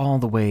wasn't all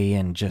the way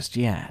in just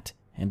yet,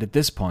 and at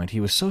this point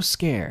he was so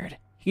scared,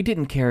 he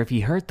didn't care if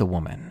he hurt the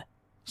woman.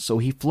 So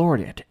he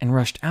floored it and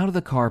rushed out of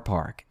the car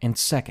park in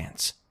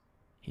seconds.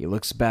 He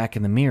looks back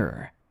in the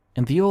mirror,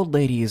 and the old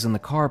lady is in the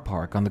car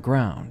park on the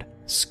ground,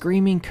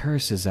 screaming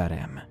curses at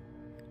him.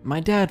 My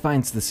dad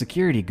finds the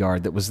security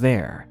guard that was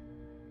there.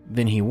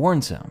 Then he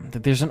warns him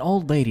that there's an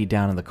old lady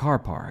down in the car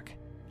park.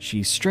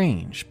 She's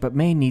strange, but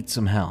may need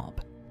some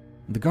help.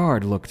 The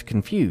guard looked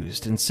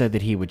confused and said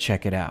that he would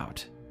check it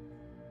out.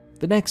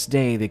 The next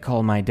day, they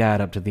called my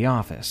dad up to the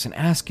office and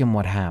asked him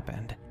what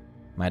happened.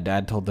 My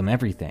dad told them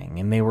everything,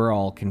 and they were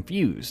all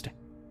confused.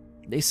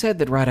 They said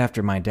that right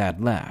after my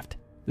dad left,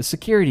 the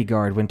security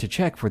guard went to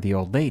check for the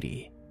old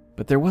lady,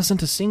 but there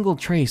wasn't a single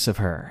trace of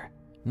her,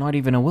 not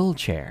even a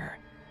wheelchair.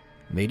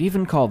 They'd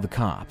even called the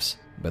cops,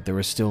 but there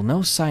was still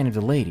no sign of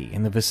the lady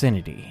in the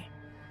vicinity.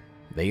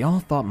 They all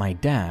thought my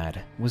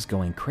dad was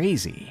going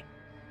crazy.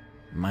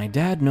 My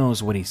dad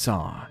knows what he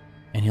saw,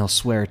 and he'll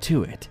swear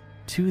to it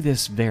to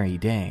this very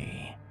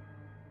day.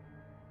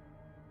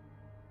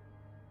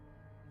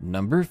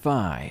 Number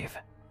 5.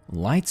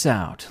 Lights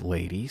Out,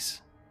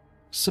 Ladies.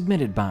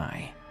 Submitted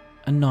by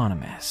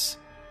Anonymous.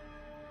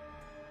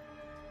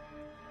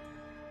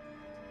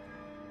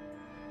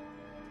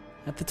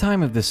 At the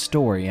time of this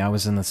story, I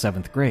was in the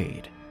 7th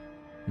grade.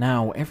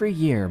 Now, every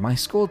year, my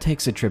school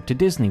takes a trip to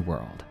Disney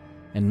World,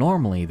 and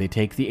normally they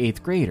take the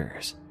 8th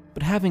graders,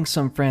 but having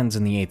some friends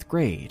in the 8th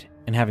grade,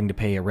 and having to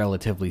pay a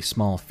relatively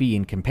small fee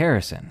in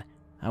comparison,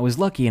 I was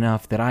lucky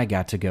enough that I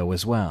got to go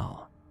as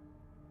well.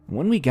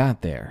 When we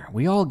got there,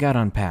 we all got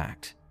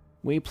unpacked.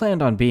 We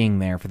planned on being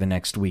there for the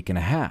next week and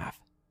a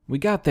half. We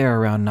got there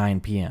around 9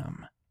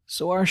 p.m.,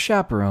 so our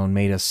chaperone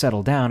made us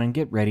settle down and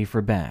get ready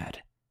for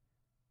bed.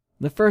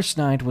 The first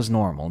night was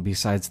normal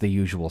besides the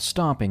usual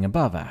stomping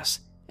above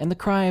us and the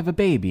cry of a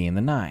baby in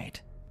the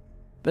night.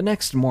 The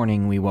next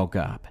morning we woke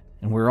up,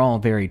 and we're all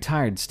very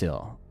tired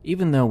still,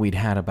 even though we'd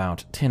had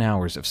about 10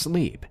 hours of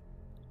sleep.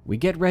 We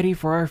get ready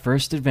for our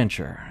first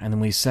adventure, and then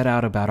we set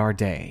out about our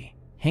day,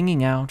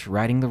 hanging out,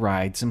 riding the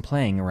rides, and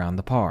playing around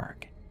the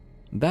park.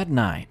 That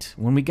night,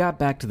 when we got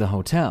back to the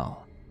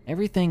hotel,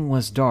 everything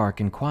was dark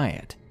and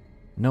quiet.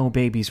 No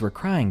babies were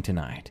crying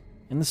tonight,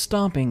 and the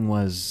stomping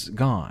was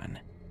gone.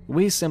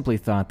 We simply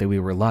thought that we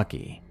were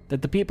lucky,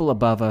 that the people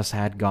above us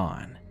had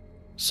gone.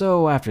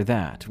 So after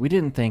that, we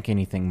didn't think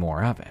anything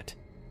more of it.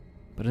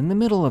 But in the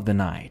middle of the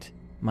night,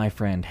 my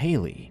friend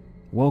Haley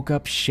woke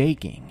up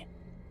shaking.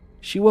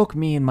 She woke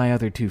me and my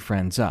other two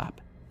friends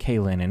up,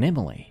 Kaylin and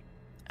Emily,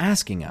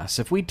 asking us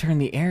if we'd turn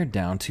the air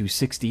down to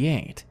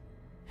 68,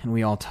 and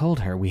we all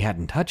told her we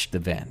hadn't touched the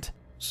vent,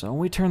 so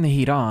we turned the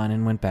heat on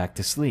and went back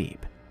to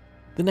sleep.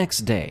 The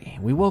next day,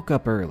 we woke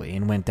up early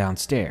and went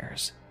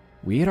downstairs.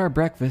 We ate our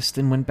breakfast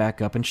and went back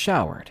up and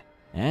showered,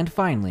 and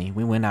finally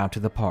we went out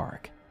to the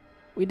park.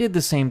 We did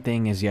the same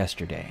thing as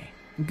yesterday,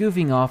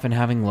 goofing off and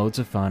having loads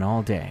of fun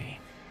all day.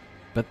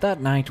 But that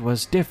night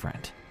was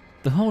different.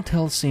 The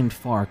hotel seemed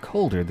far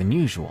colder than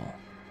usual.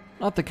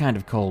 Not the kind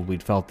of cold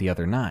we'd felt the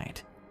other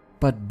night,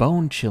 but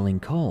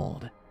bone-chilling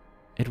cold.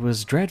 It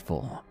was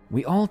dreadful.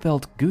 We all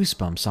felt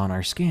goosebumps on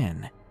our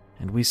skin,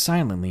 and we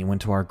silently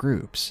went to our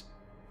groups.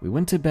 We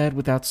went to bed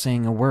without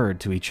saying a word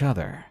to each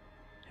other.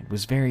 It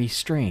was very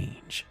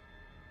strange.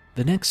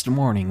 The next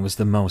morning was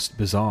the most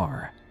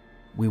bizarre.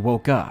 We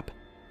woke up,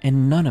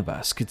 and none of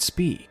us could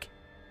speak.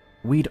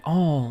 We'd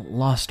all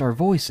lost our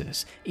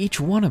voices. Each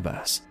one of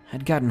us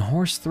had gotten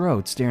hoarse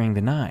throats during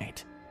the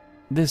night.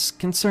 This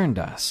concerned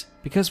us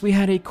because we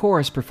had a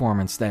chorus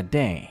performance that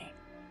day.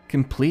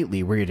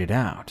 Completely weirded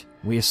out,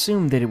 we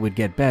assumed that it would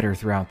get better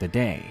throughout the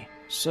day,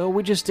 so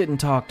we just didn't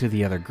talk to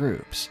the other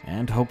groups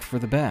and hoped for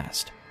the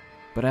best.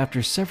 But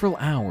after several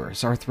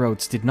hours, our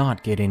throats did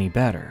not get any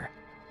better,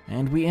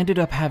 and we ended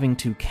up having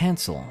to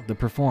cancel the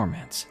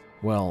performance.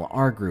 Well,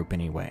 our group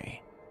anyway.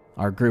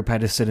 Our group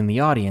had to sit in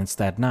the audience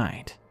that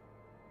night.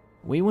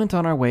 We went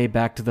on our way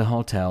back to the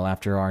hotel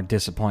after our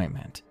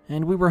disappointment,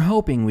 and we were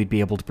hoping we'd be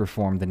able to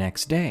perform the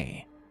next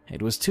day.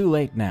 It was too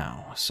late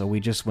now, so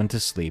we just went to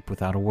sleep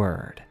without a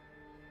word.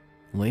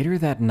 Later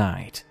that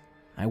night,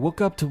 I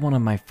woke up to one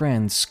of my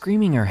friends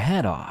screaming her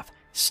head off,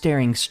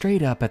 staring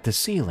straight up at the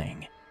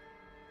ceiling.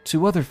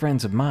 Two other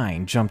friends of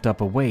mine jumped up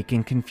awake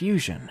in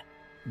confusion.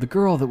 The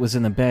girl that was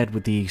in the bed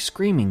with the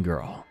screaming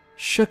girl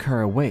shook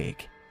her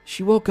awake.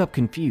 She woke up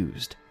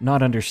confused,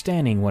 not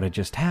understanding what had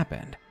just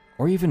happened,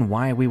 or even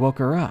why we woke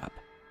her up.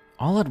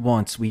 All at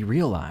once we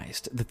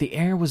realized that the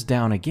air was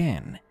down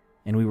again,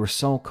 and we were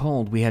so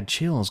cold we had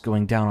chills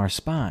going down our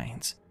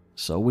spines.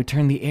 So we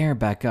turned the air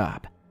back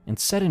up and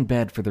sat in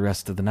bed for the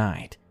rest of the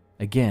night,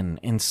 again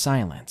in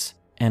silence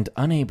and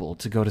unable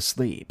to go to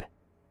sleep.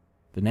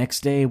 The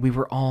next day we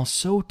were all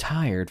so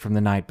tired from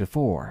the night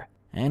before,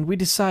 and we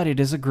decided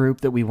as a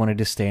group that we wanted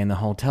to stay in the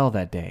hotel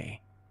that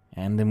day,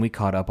 and then we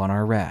caught up on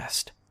our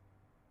rest.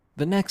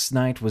 The next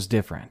night was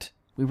different.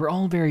 We were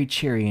all very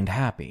cheery and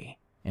happy,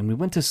 and we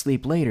went to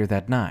sleep later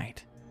that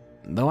night.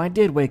 Though I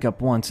did wake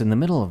up once in the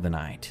middle of the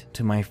night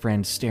to my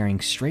friend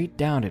staring straight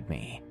down at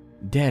me,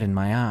 dead in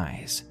my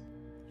eyes.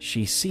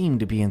 She seemed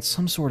to be in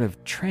some sort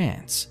of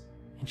trance,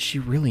 and she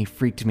really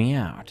freaked me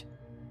out.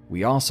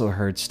 We also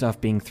heard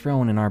stuff being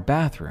thrown in our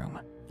bathroom,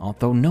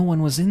 although no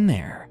one was in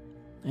there.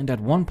 And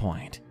at one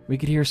point, we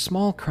could hear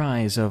small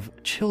cries of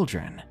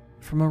children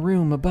from a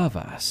room above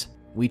us.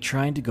 We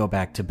tried to go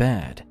back to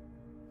bed,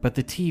 but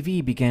the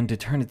TV began to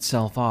turn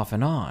itself off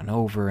and on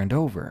over and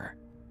over.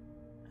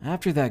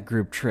 After that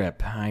group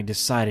trip, I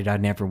decided I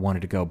never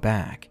wanted to go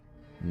back.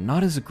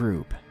 Not as a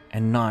group,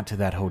 and not to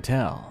that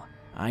hotel.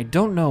 I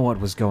don't know what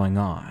was going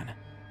on,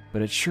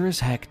 but it sure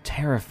as heck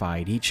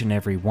terrified each and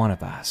every one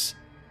of us.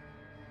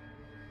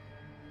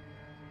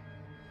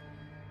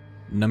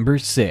 Number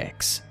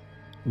 6.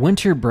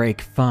 Winter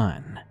Break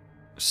Fun.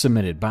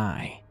 Submitted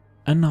by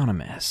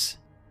Anonymous.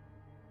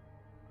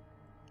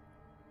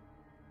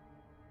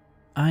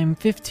 I'm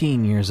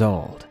 15 years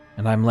old,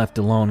 and I'm left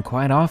alone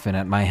quite often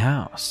at my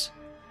house.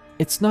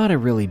 It's not a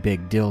really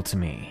big deal to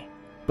me,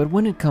 but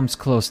when it comes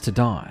close to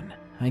dawn,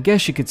 I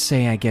guess you could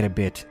say I get a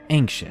bit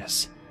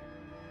anxious.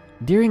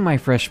 During my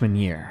freshman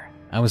year,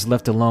 I was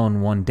left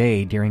alone one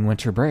day during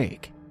winter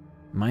break.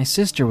 My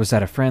sister was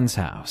at a friend's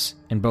house,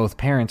 and both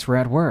parents were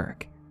at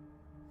work.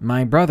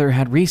 My brother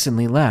had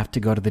recently left to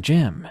go to the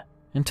gym,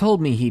 and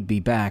told me he'd be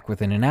back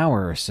within an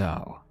hour or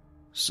so.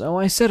 So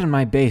I sat in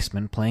my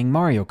basement playing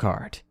Mario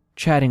Kart,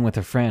 chatting with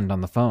a friend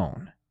on the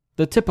phone.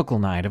 The typical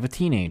night of a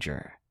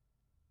teenager.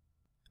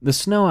 The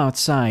snow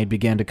outside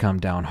began to come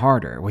down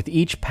harder with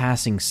each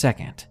passing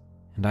second,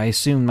 and I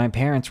assumed my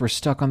parents were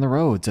stuck on the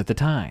roads at the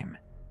time.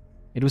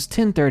 It was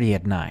 10:30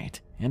 at night,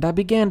 and I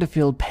began to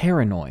feel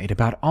paranoid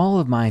about all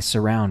of my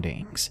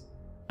surroundings.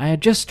 I had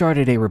just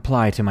started a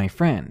reply to my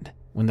friend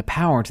when the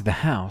power to the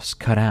house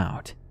cut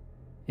out.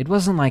 It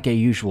wasn't like a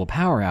usual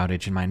power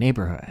outage in my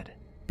neighborhood,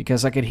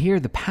 because I could hear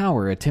the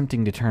power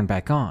attempting to turn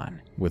back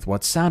on with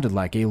what sounded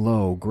like a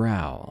low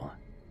growl.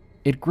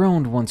 It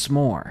groaned once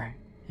more,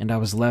 and I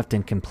was left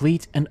in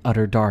complete and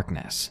utter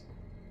darkness.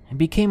 I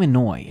became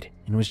annoyed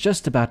and was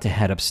just about to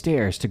head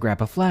upstairs to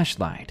grab a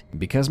flashlight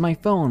because my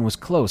phone was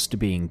close to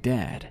being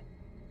dead.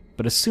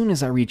 But as soon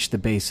as I reached the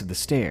base of the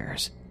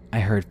stairs,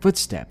 I heard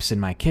footsteps in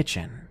my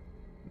kitchen.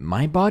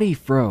 My body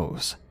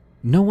froze.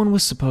 No one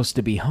was supposed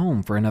to be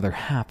home for another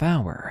half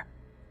hour.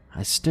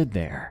 I stood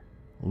there,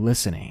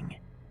 listening,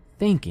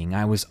 thinking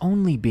I was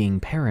only being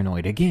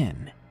paranoid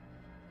again.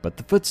 But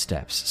the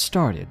footsteps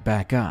started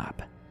back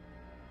up.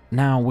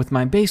 Now, with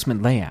my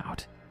basement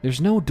layout, there's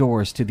no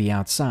doors to the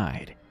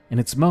outside, and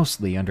it's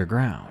mostly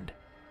underground.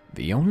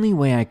 The only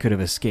way I could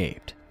have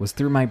escaped was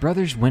through my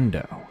brother's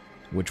window,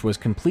 which was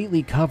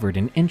completely covered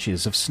in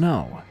inches of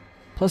snow.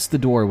 Plus, the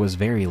door was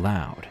very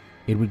loud.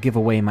 It would give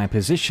away my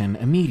position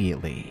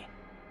immediately.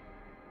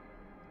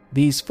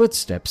 These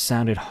footsteps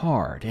sounded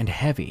hard and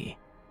heavy.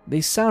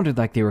 They sounded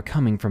like they were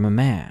coming from a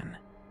man.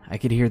 I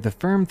could hear the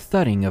firm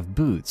thudding of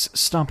boots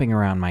stomping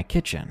around my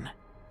kitchen,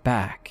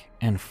 back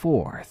and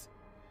forth.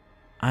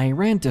 I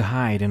ran to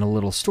hide in a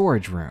little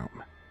storage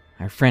room.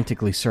 I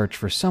frantically searched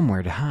for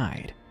somewhere to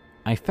hide.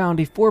 I found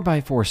a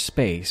 4x4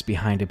 space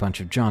behind a bunch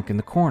of junk in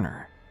the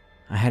corner.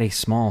 I had a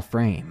small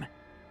frame,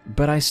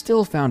 but I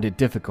still found it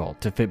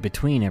difficult to fit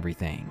between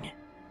everything.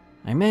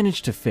 I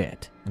managed to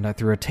fit, and I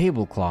threw a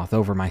tablecloth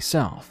over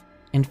myself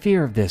in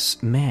fear of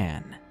this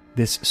man,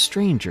 this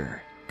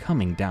stranger,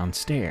 coming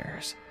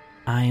downstairs.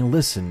 I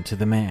listened to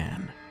the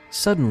man.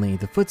 Suddenly,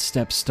 the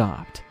footsteps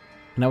stopped,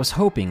 and I was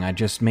hoping I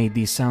just made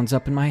these sounds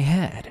up in my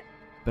head,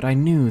 but I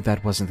knew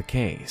that wasn't the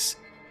case,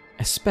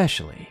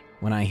 especially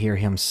when I hear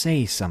him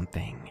say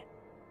something.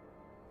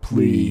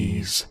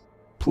 Please,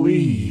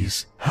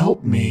 please,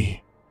 help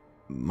me.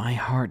 My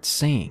heart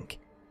sank.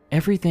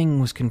 Everything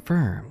was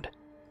confirmed.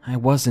 I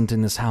wasn't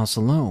in this house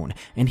alone,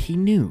 and he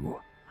knew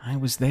I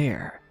was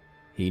there.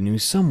 He knew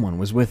someone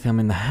was with him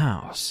in the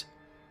house.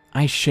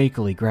 I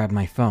shakily grabbed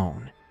my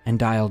phone and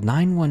dialed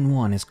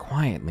 911 as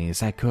quietly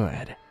as I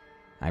could.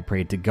 I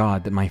prayed to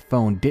God that my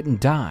phone didn't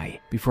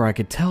die before I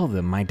could tell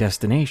them my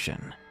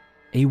destination.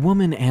 A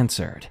woman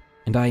answered,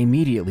 and I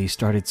immediately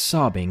started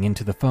sobbing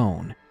into the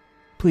phone.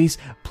 Please,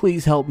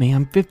 please help me.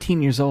 I'm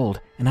 15 years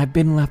old, and I've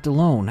been left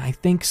alone. I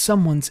think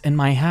someone's in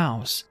my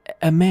house.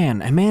 A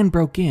man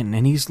broke in,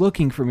 and he's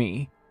looking for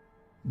me.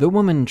 The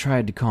woman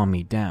tried to calm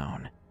me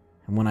down,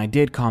 and when I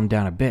did calm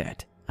down a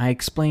bit, I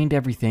explained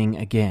everything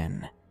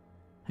again.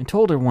 I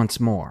told her once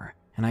more,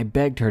 and I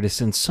begged her to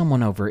send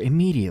someone over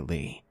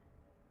immediately.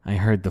 I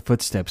heard the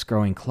footsteps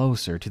growing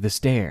closer to the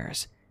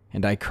stairs,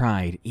 and I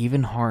cried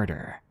even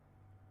harder.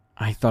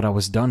 I thought I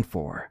was done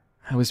for.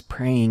 I was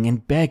praying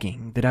and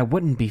begging that I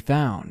wouldn't be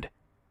found.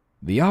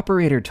 The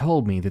operator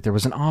told me that there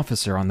was an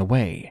officer on the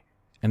way,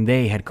 and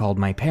they had called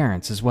my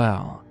parents as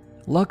well.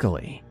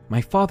 Luckily,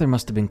 my father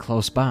must have been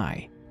close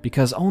by,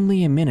 because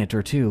only a minute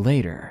or two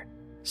later,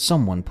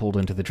 someone pulled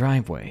into the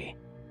driveway,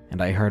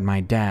 and I heard my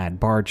dad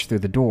barge through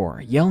the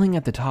door yelling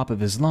at the top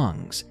of his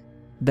lungs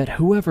that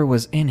whoever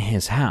was in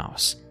his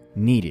house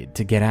needed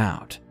to get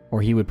out,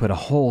 or he would put a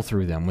hole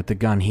through them with the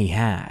gun he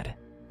had.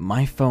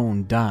 My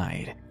phone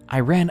died. I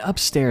ran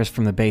upstairs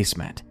from the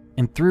basement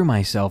and threw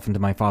myself into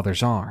my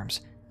father's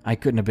arms. I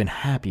couldn't have been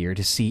happier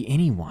to see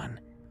anyone.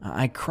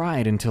 I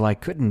cried until I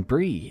couldn't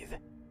breathe.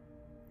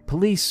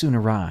 Police soon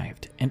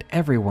arrived, and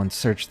everyone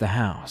searched the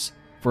house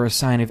for a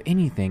sign of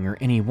anything or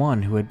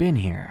anyone who had been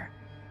here.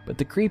 But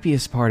the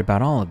creepiest part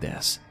about all of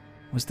this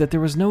was that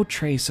there was no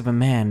trace of a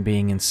man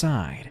being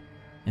inside,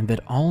 and that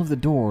all of the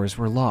doors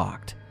were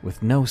locked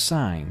with no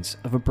signs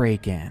of a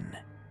break-in.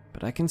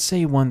 But I can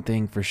say one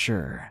thing for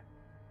sure.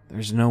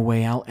 There's no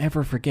way I'll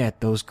ever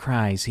forget those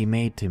cries he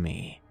made to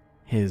me,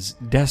 his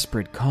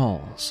desperate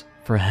calls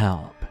for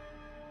help.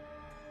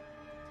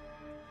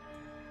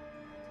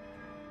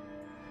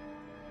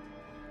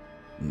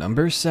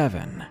 Number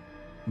 7.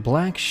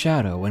 Black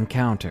Shadow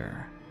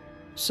Encounter.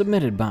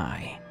 Submitted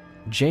by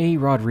J.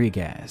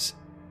 Rodriguez.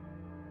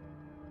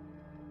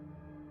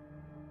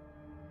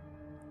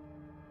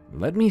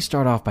 Let me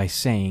start off by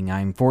saying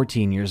I'm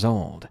 14 years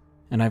old,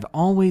 and I've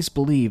always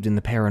believed in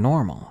the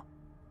paranormal.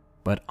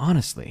 But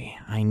honestly,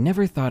 I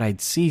never thought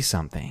I'd see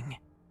something.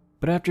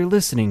 But after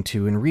listening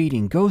to and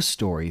reading ghost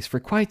stories for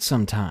quite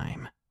some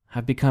time,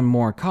 I've become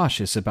more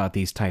cautious about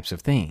these types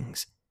of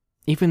things,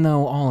 even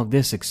though all of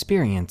this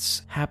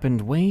experience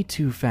happened way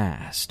too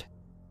fast.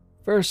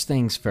 First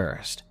things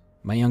first,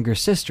 my younger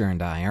sister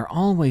and I are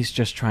always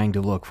just trying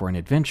to look for an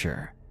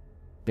adventure.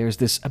 There's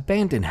this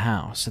abandoned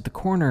house at the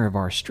corner of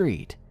our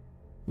street.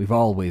 We've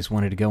always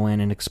wanted to go in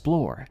and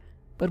explore,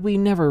 but we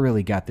never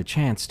really got the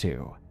chance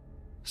to.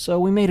 So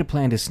we made a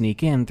plan to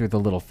sneak in through the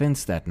little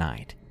fence that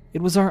night.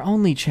 It was our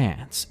only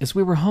chance, as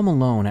we were home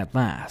alone at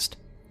last,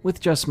 with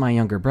just my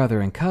younger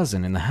brother and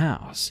cousin in the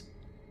house.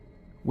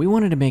 We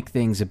wanted to make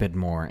things a bit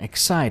more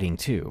exciting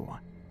too,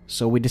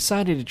 so we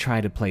decided to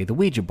try to play the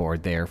Ouija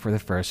board there for the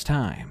first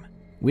time.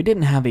 We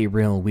didn't have a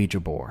real Ouija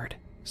board,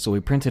 so we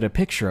printed a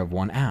picture of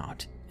one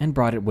out and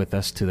brought it with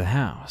us to the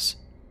house.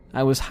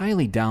 I was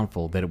highly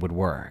doubtful that it would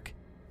work,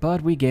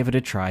 but we gave it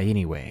a try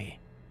anyway.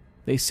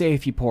 They say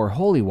if you pour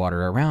holy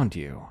water around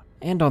you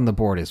And on the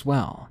board as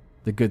well,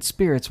 the good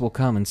spirits will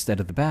come instead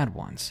of the bad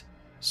ones.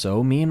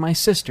 So me and my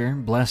sister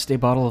blessed a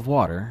bottle of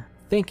water,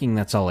 thinking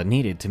that's all it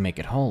needed to make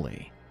it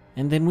holy.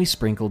 And then we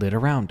sprinkled it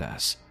around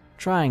us,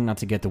 trying not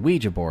to get the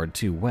Ouija board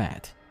too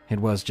wet. It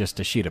was just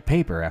a sheet of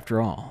paper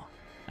after all.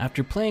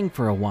 After playing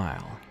for a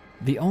while,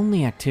 the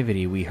only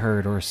activity we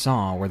heard or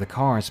saw were the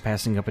cars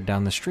passing up and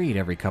down the street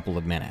every couple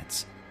of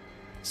minutes.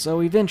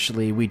 So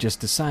eventually we just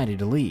decided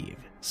to leave,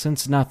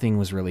 since nothing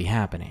was really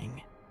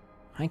happening.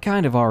 I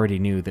kind of already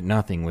knew that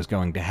nothing was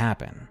going to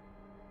happen.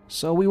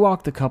 So we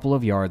walked a couple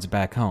of yards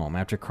back home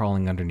after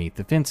crawling underneath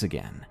the fence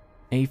again.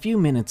 A few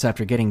minutes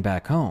after getting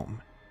back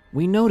home,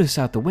 we notice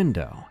out the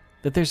window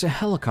that there's a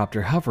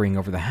helicopter hovering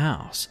over the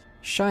house,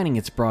 shining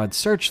its broad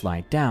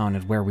searchlight down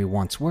at where we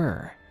once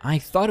were. I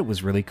thought it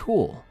was really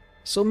cool.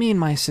 So me and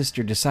my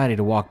sister decided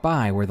to walk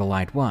by where the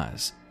light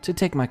was, to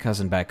take my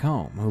cousin back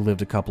home, who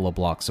lived a couple of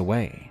blocks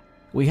away.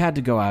 We had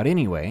to go out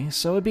anyway,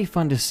 so it'd be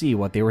fun to see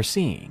what they were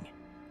seeing.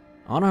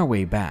 On our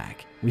way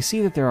back, we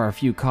see that there are a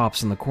few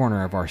cops in the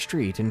corner of our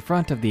street in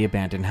front of the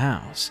abandoned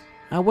house.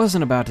 I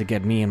wasn't about to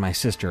get me and my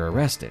sister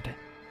arrested,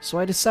 so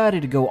I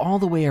decided to go all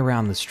the way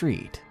around the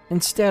street,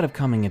 instead of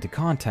coming into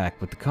contact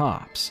with the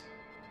cops.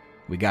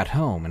 We got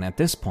home, and at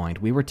this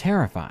point we were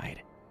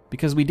terrified,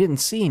 because we didn't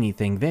see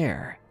anything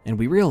there. And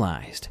we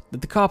realized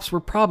that the cops were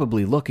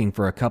probably looking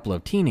for a couple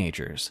of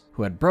teenagers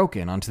who had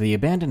broken onto the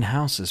abandoned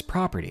house's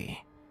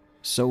property.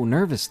 So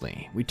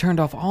nervously, we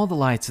turned off all the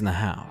lights in the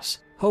house,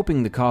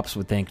 hoping the cops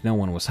would think no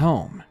one was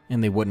home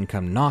and they wouldn't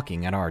come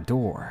knocking at our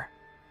door.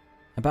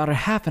 About a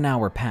half an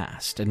hour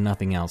passed and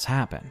nothing else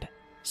happened,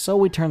 so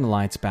we turned the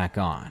lights back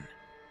on.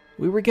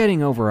 We were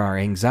getting over our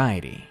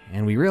anxiety,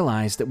 and we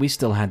realized that we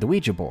still had the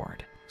Ouija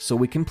board, so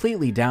we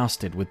completely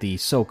doused it with the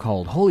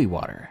so-called holy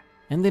water,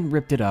 and then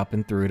ripped it up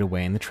and threw it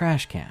away in the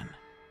trash can.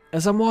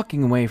 As I'm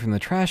walking away from the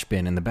trash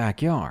bin in the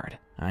backyard,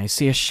 I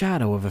see a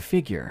shadow of a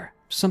figure,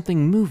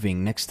 something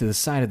moving next to the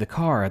side of the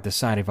car at the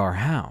side of our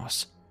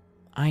house.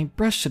 I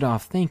brushed it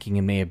off thinking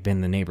it may have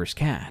been the neighbor's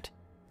cat,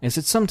 as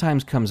it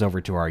sometimes comes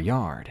over to our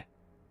yard.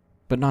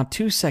 But not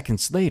 2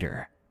 seconds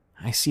later,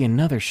 I see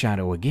another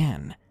shadow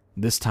again,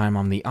 this time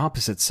on the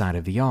opposite side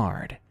of the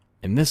yard,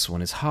 and this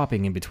one is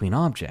hopping in between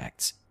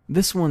objects.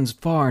 This one's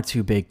far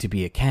too big to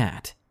be a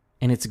cat,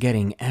 and it's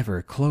getting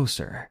ever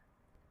closer.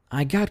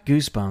 I got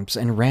goosebumps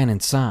and ran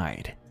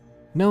inside.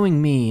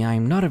 Knowing me,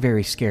 I'm not a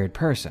very scared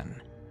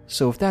person,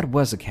 so if that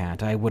was a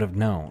cat, I would have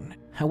known.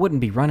 I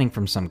wouldn't be running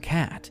from some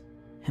cat,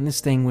 and this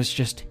thing was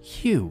just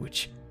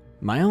huge.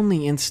 My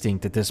only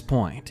instinct at this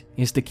point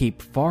is to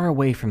keep far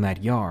away from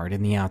that yard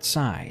and the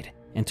outside,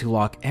 and to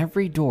lock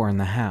every door in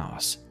the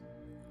house.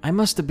 I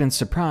must have been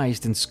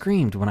surprised and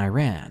screamed when I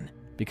ran,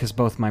 because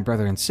both my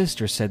brother and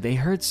sister said they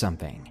heard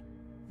something.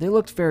 They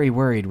looked very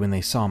worried when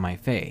they saw my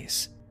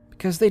face,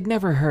 because they'd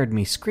never heard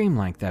me scream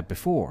like that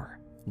before,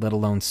 let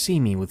alone see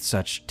me with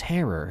such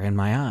terror in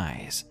my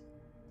eyes.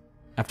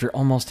 After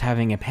almost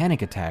having a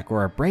panic attack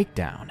or a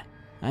breakdown,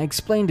 I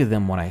explained to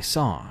them what I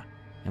saw,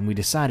 and we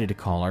decided to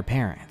call our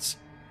parents.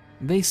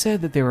 They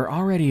said that they were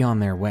already on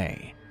their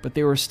way, but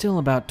they were still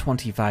about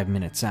 25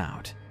 minutes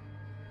out.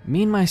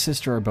 Me and my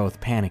sister are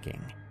both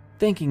panicking,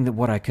 thinking that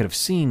what I could have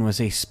seen was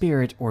a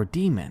spirit or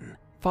demon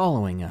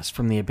following us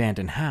from the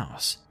abandoned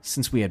house,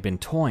 since we had been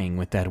toying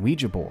with that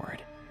Ouija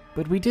board.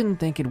 But we didn't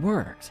think it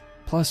worked,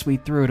 plus we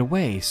threw it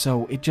away,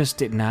 so it just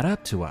didn't add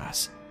up to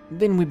us.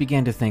 Then we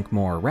began to think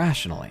more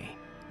rationally.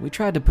 We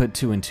tried to put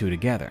 2 and 2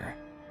 together.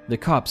 The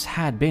cops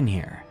had been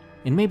here,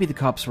 and maybe the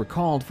cops were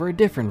called for a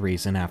different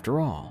reason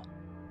after all.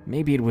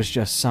 Maybe it was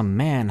just some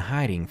man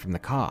hiding from the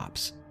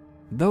cops.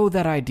 Though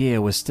that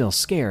idea was still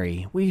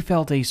scary, we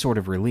felt a sort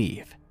of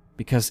relief,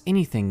 because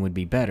anything would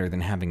be better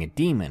than having a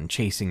demon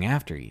chasing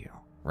after you,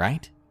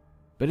 right?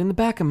 But in the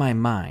back of my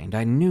mind,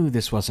 I knew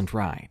this wasn't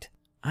right.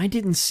 I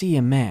didn't see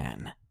a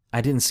man.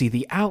 I didn't see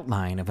the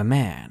outline of a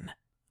man.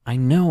 I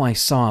know I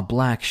saw a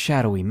black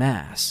shadowy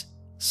mass,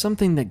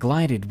 something that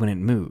glided when it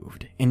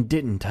moved and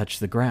didn't touch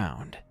the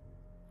ground.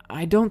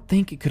 I don't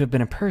think it could have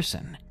been a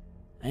person,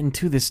 and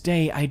to this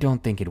day I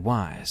don't think it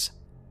was.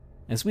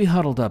 As we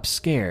huddled up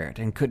scared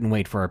and couldn't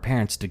wait for our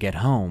parents to get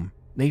home,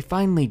 they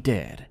finally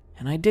did,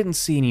 and I didn't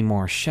see any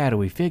more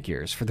shadowy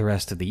figures for the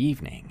rest of the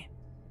evening.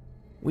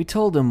 We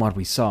told them what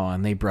we saw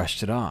and they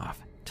brushed it off,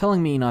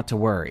 telling me not to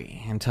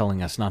worry and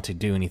telling us not to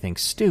do anything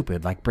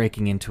stupid like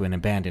breaking into an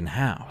abandoned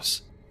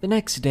house. The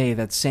next day,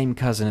 that same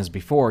cousin as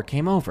before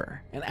came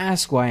over and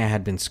asked why I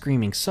had been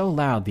screaming so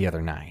loud the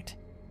other night.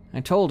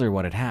 I told her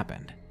what had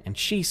happened, and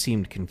she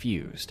seemed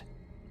confused.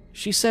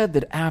 She said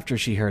that after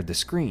she heard the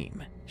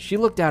scream, she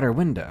looked out her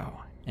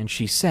window, and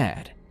she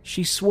said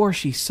she swore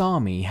she saw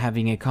me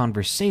having a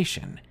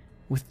conversation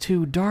with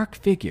 2 dark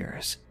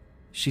figures.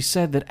 She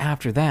said that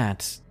after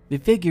that, the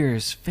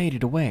figures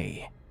faded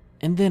away,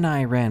 and then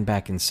I ran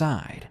back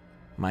inside.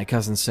 My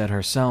cousin said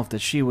herself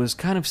that she was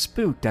kind of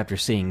spooked after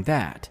seeing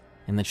that,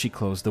 and that she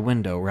closed the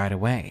window right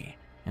away,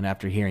 and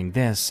after hearing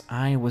this,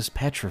 I was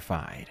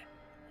petrified.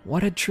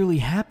 What had truly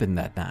happened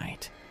that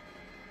night?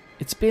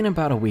 It's been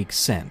about a week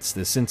since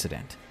this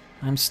incident.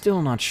 I'm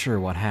still not sure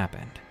what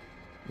happened.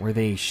 Were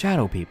they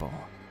shadow people?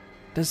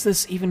 Does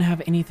this even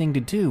have anything to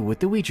do with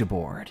the Ouija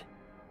board?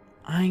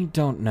 I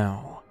don't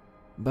know.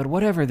 But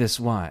whatever this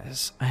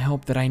was, I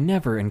hope that I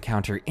never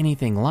encounter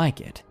anything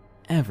like it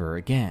ever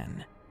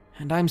again.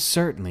 And I'm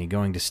certainly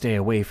going to stay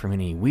away from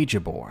any Ouija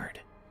board.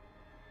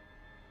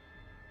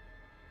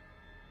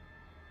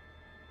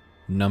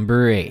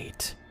 Number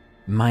 8.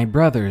 My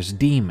Brother's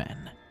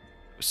Demon.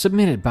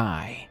 Submitted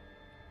by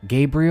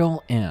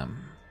Gabriel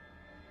M.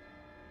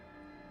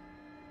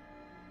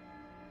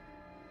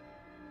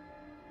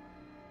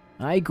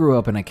 I grew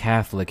up in a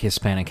Catholic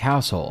Hispanic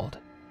household.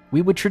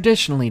 We would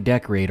traditionally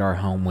decorate our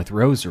home with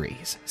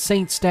rosaries,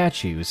 saint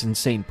statues, and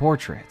saint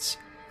portraits.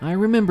 I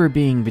remember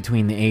being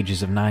between the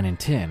ages of 9 and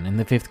 10 in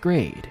the 5th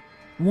grade.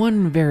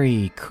 One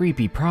very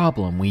creepy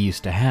problem we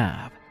used to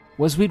have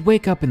was we'd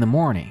wake up in the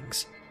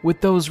mornings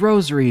with those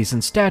rosaries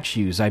and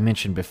statues I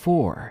mentioned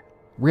before,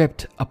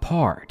 ripped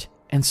apart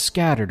and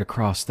scattered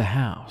across the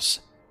house.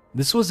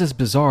 This was as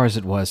bizarre as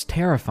it was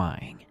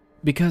terrifying,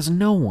 because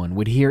no one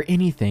would hear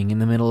anything in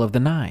the middle of the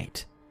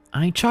night.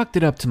 I chalked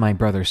it up to my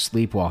brother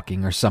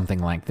sleepwalking or something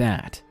like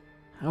that.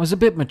 I was a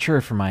bit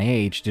mature for my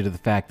age due to the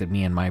fact that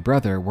me and my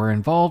brother were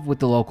involved with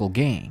the local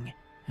gang,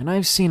 and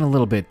I've seen a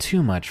little bit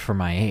too much for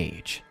my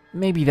age.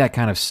 Maybe that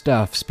kind of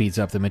stuff speeds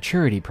up the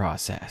maturity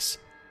process.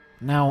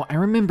 Now, I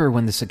remember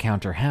when this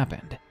encounter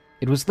happened.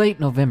 It was late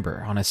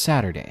November on a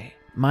Saturday.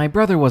 My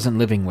brother wasn't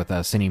living with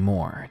us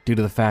anymore due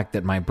to the fact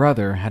that my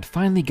brother had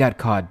finally got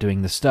caught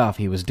doing the stuff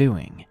he was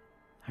doing.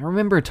 I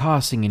remember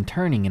tossing and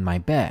turning in my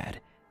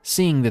bed,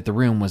 seeing that the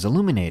room was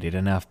illuminated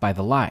enough by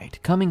the light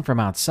coming from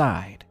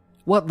outside.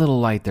 What little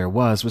light there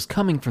was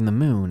coming from the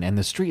moon and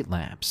the street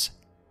lamps.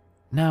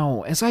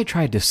 Now, as I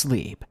tried to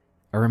sleep,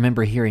 I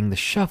remember hearing the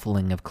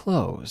shuffling of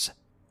clothes.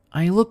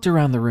 I looked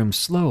around the room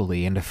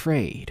slowly and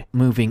afraid,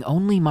 moving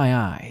only my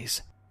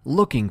eyes,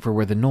 looking for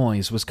where the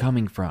noise was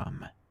coming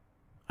from.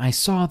 I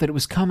saw that it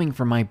was coming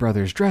from my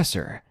brother's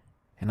dresser,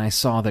 and I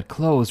saw that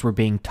clothes were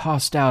being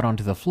tossed out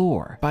onto the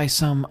floor by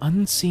some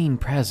unseen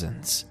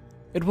presence.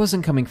 It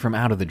wasn't coming from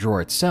out of the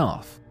drawer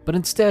itself, but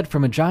instead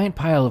from a giant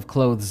pile of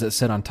clothes that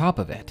sat on top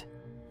of it.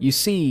 You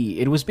see,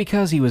 it was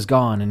because he was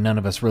gone and none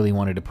of us really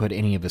wanted to put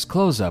any of his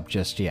clothes up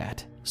just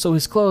yet, so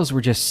his clothes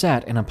were just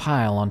set in a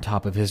pile on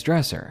top of his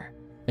dresser.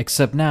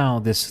 Except now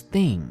this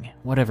thing,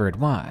 whatever it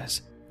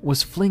was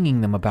flinging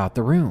them about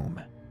the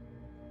room.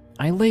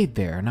 I laid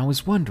there and I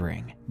was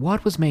wondering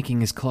what was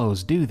making his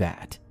clothes do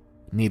that.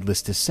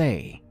 Needless to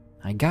say,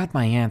 I got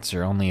my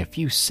answer only a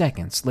few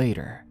seconds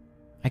later.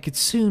 I could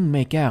soon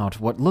make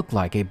out what looked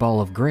like a ball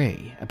of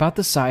gray, about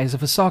the size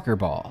of a soccer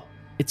ball.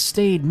 It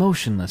stayed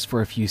motionless for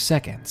a few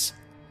seconds,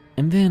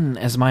 and then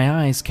as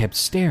my eyes kept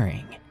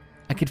staring,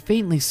 I could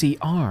faintly see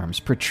arms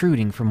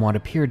protruding from what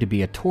appeared to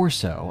be a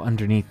torso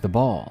underneath the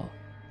ball.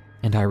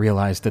 And I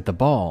realized that the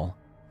ball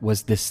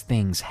was this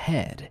thing's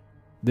head.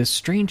 This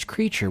strange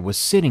creature was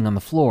sitting on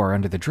the floor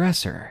under the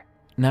dresser.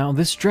 Now,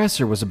 this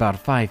dresser was about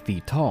 5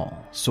 feet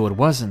tall, so it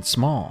wasn't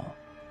small.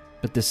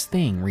 But this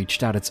thing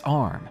reached out its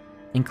arm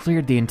and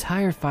cleared the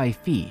entire 5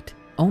 feet,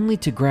 only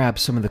to grab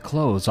some of the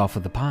clothes off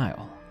of the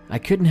pile. I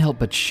couldn't help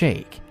but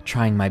shake,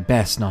 trying my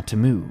best not to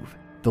move.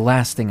 The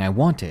last thing I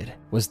wanted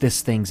was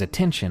this thing's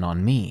attention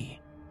on me.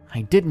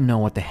 I didn't know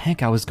what the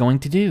heck I was going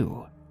to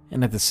do,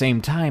 and at the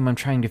same time I'm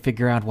trying to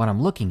figure out what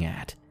I'm looking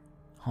at.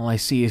 All I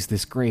see is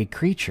this gray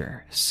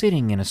creature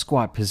sitting in a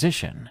squat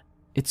position.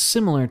 It's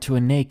similar to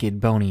a naked,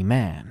 bony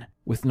man,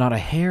 with not a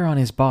hair on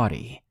his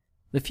body.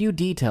 The few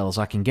details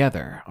I can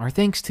gather are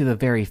thanks to the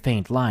very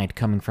faint light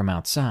coming from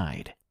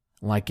outside,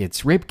 like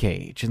its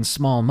ribcage and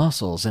small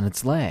muscles in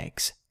its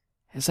legs.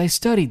 As I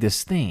studied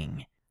this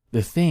thing,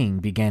 the thing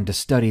began to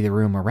study the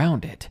room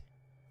around it.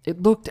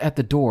 It looked at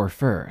the door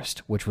first,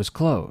 which was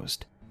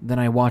closed. Then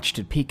I watched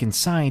it peek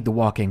inside the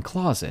walk-in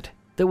closet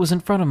that was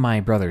in front of my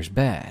brother's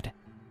bed.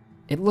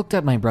 It looked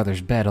at my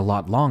brother's bed a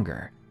lot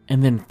longer,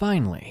 and then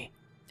finally,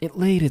 it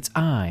laid its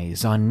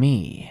eyes on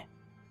me,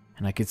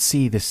 and I could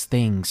see this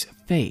thing's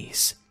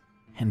face,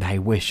 and I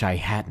wish I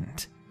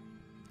hadn't.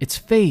 Its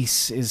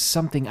face is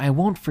something I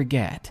won't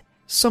forget,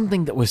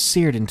 something that was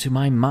seared into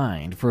my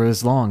mind for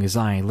as long as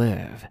I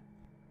live.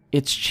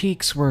 Its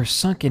cheeks were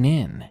sunken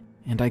in,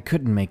 and I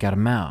couldn't make out a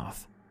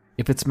mouth.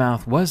 If its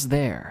mouth was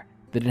there,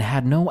 then it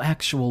had no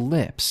actual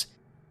lips,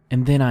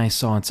 and then I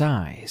saw its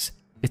eyes.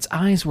 Its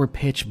eyes were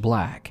pitch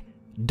black,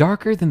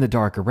 darker than the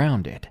dark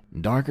around it,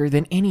 darker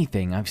than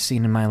anything I've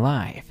seen in my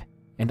life,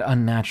 and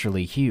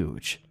unnaturally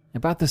huge,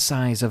 about the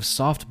size of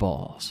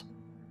softballs.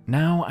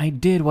 Now I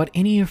did what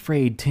any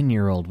afraid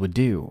 10-year-old would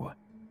do.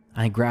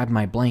 I grabbed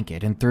my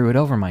blanket and threw it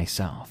over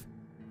myself.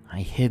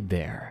 I hid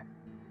there.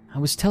 I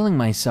was telling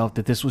myself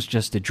that this was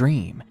just a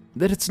dream,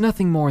 that it's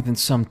nothing more than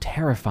some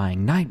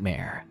terrifying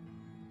nightmare.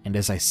 And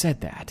as I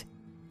said that,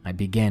 I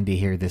began to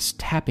hear this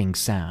tapping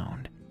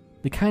sound.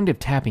 The kind of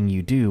tapping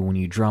you do when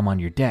you drum on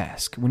your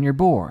desk when you're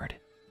bored.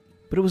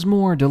 But it was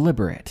more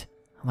deliberate,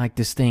 like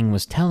this thing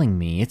was telling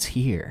me it's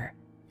here,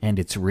 and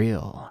it's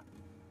real.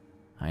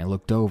 I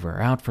looked over,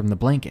 out from the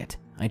blanket.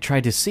 I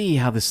tried to see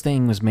how this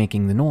thing was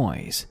making the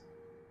noise.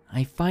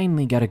 I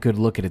finally got a good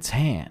look at its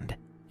hand,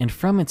 and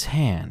from its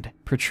hand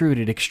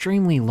protruded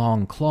extremely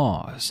long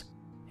claws.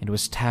 It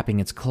was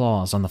tapping its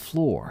claws on the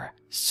floor,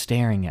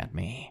 staring at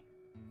me.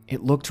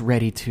 It looked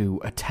ready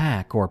to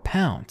attack or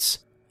pounce.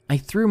 I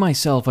threw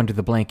myself under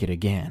the blanket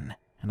again,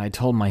 and I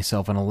told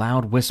myself in a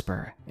loud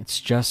whisper, it's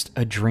just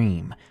a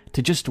dream,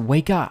 to just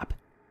wake up.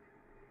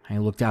 I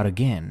looked out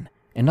again,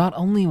 and not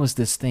only was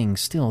this thing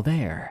still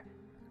there,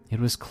 it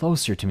was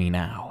closer to me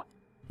now,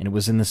 and it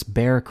was in this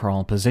bear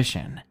crawl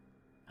position.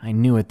 I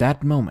knew at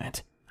that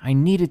moment I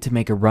needed to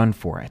make a run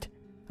for it.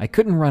 I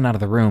couldn't run out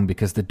of the room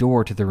because the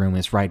door to the room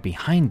is right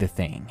behind the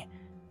thing,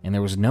 and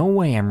there was no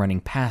way I'm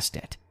running past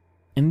it.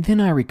 And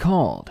then I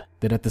recalled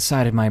that at the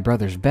side of my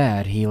brother's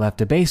bed he left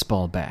a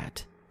baseball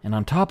bat, and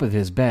on top of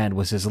his bed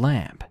was his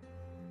lamp.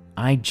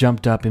 I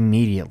jumped up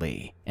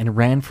immediately and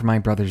ran for my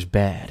brother's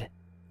bed.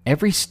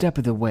 Every step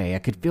of the way I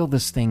could feel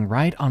this thing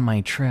right on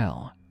my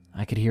trail.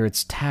 I could hear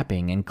its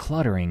tapping and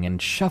cluttering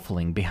and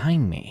shuffling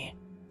behind me.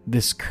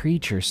 This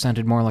creature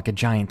sounded more like a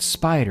giant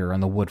spider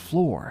on the wood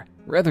floor,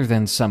 rather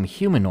than some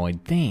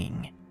humanoid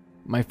thing.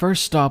 My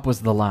first stop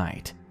was the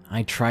light.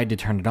 I tried to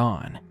turn it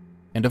on.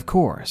 And of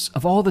course,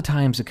 of all the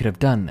times it could have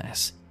done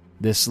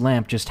this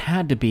lamp just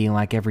had to be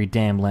like every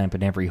damn lamp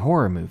in every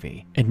horror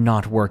movie and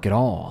not work at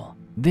all.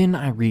 Then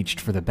I reached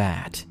for the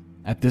bat.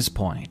 At this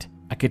point,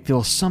 I could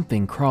feel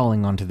something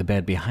crawling onto the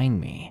bed behind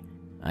me.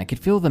 I could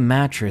feel the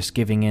mattress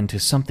giving in to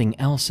something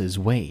else's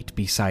weight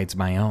besides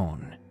my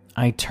own.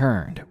 I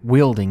turned,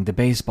 wielding the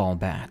baseball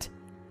bat,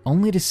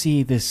 only to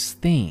see this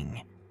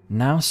thing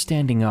now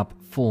standing up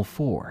full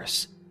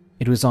force.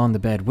 It was on the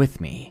bed with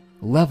me,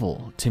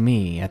 level to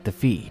me at the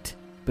feet,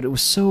 but it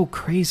was so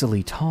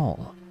crazily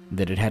tall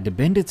that it had to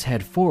bend its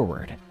head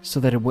forward so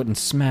that it wouldn't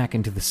smack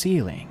into the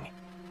ceiling.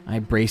 I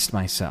braced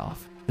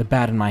myself, the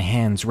bat in my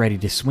hands ready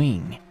to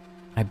swing.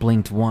 I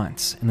blinked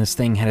once, and this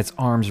thing had its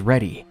arms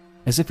ready,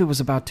 as if it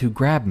was about to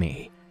grab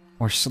me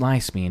or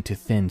slice me into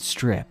thin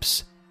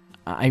strips.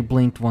 I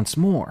blinked once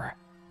more,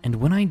 and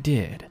when I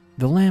did,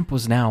 the lamp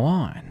was now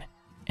on,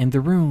 and the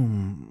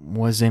room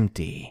was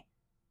empty.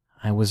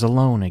 I was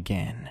alone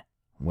again.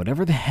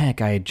 Whatever the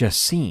heck I had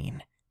just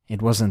seen,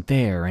 it wasn't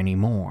there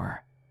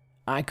anymore.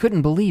 I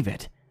couldn't believe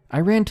it.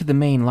 I ran to the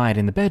main light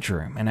in the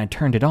bedroom and I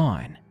turned it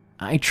on.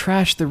 I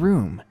trashed the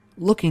room,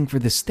 looking for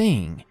this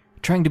thing,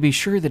 trying to be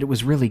sure that it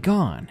was really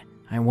gone.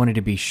 I wanted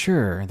to be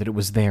sure that it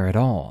was there at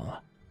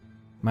all.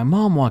 My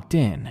mom walked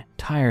in,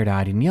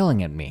 tired-eyed and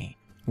yelling at me,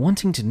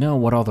 wanting to know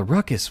what all the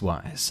ruckus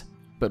was.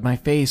 But my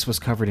face was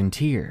covered in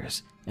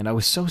tears, and I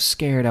was so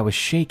scared I was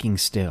shaking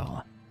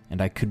still,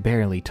 and I could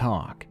barely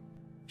talk.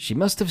 She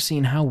must have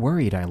seen how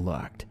worried I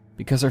looked,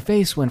 because her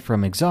face went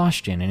from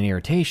exhaustion and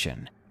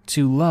irritation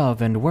to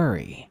love and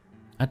worry.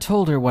 I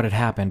told her what had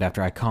happened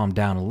after I calmed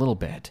down a little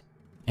bit,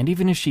 and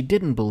even if she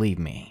didn't believe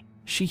me,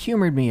 she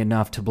humored me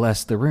enough to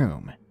bless the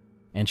room,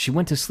 and she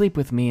went to sleep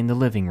with me in the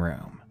living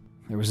room.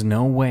 There was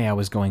no way I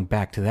was going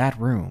back to that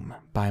room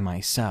by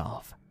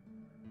myself.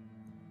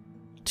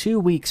 2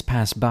 weeks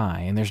pass by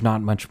and there's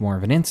not much more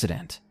of an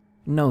incident.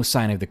 No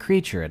sign of the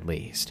creature, at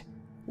least.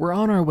 We're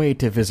on our way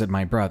to visit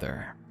my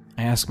brother.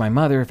 I asked my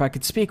mother if I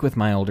could speak with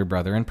my older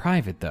brother in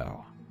private,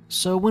 though.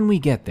 So when we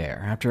get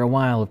there, after a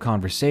while of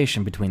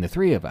conversation between the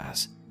three of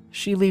us,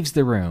 she leaves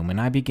the room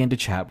and I begin to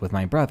chat with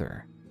my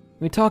brother.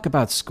 We talk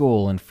about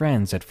school and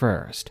friends at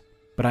first,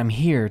 but I'm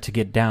here to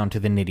get down to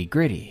the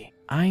nitty-gritty.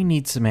 I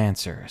need some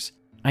answers.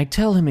 I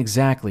tell him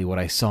exactly what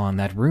I saw in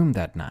that room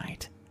that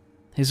night.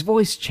 His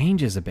voice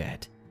changes a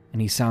bit,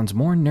 and he sounds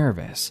more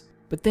nervous,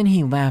 but then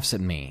he laughs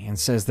at me and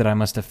says that I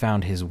must have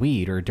found his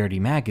weed or dirty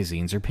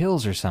magazines or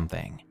pills or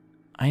something.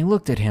 I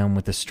looked at him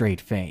with a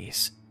straight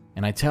face,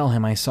 and I tell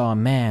him I saw a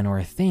man or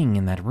a thing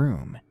in that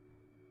room.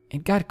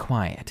 It got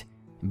quiet,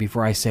 and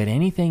before I said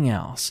anything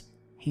else,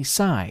 he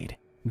sighed,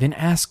 then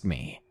asked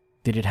me,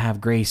 did it have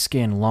gray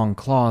skin, long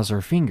claws,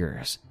 or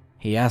fingers?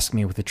 He asked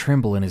me with a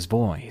tremble in his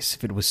voice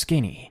if it was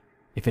skinny,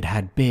 if it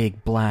had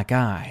big black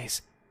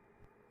eyes.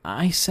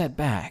 I sat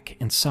back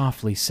and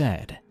softly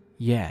said,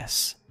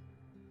 yes.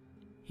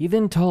 He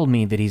then told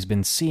me that he's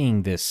been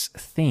seeing this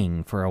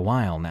thing for a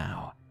while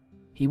now.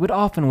 He would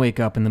often wake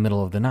up in the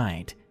middle of the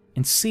night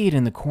and see it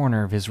in the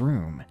corner of his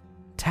room,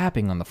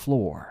 tapping on the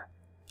floor.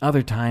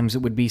 Other times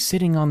it would be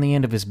sitting on the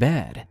end of his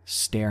bed,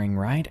 staring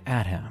right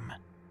at him.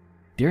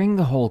 During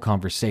the whole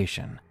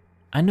conversation,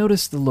 I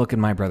noticed the look in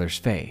my brother's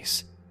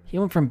face. He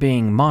went from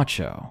being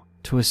macho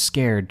to a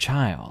scared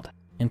child,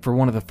 and for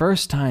one of the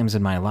first times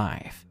in my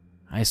life,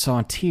 I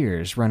saw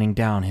tears running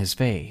down his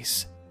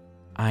face.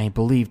 I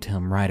believed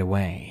him right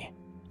away.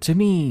 To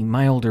me,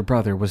 my older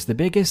brother was the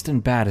biggest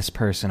and baddest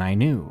person I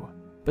knew,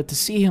 but to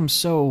see him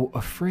so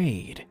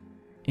afraid,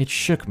 it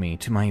shook me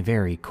to my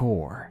very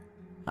core.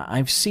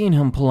 I've seen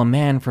him pull a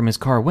man from his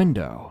car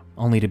window,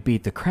 only to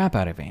beat the crap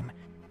out of him.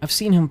 I've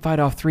seen him fight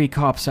off 3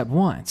 cops at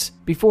once,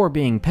 before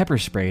being pepper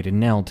sprayed and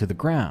nailed to the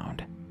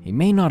ground. He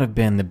may not have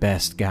been the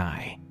best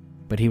guy,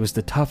 but he was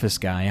the toughest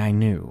guy I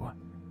knew.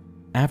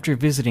 After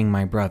visiting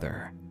my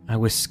brother, I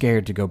was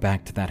scared to go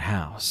back to that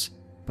house,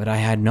 but I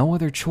had no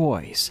other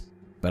choice.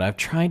 But I've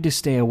tried to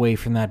stay away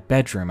from that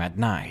bedroom at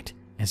night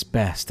as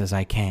best as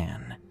I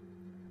can.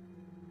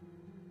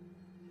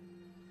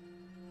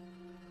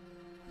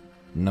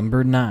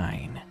 Number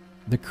 9.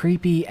 The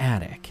Creepy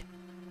Attic.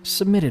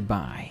 Submitted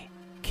by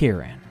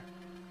Kieran.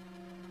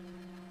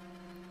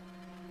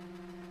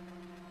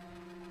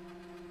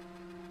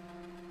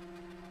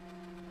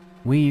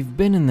 We've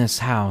been in this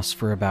house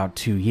for about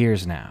 2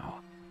 years now.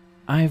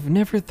 I've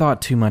never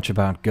thought too much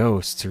about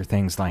ghosts or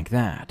things like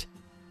that,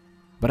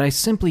 but I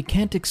simply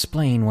can't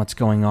explain what's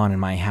going on in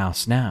my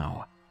house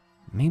now.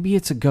 Maybe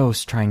it's a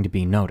ghost trying to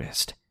be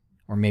noticed,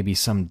 or maybe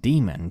some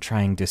demon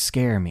trying to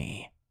scare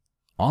me.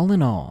 All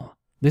in all,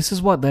 this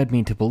is what led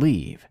me to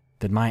believe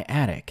that my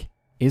attic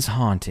is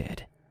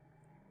haunted.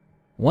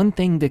 One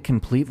thing that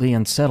completely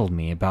unsettled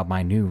me about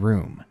my new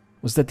room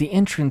was that the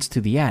entrance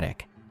to the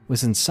attic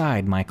was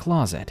inside my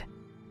closet.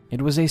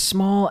 It was a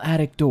small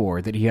attic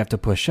door that you have to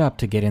push up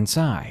to get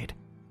inside.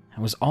 I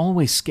was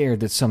always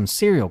scared that some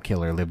serial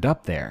killer lived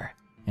up there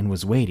and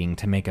was waiting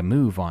to make a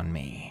move on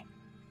me.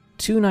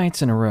 2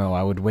 nights in a row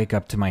I would wake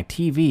up to my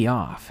TV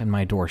off and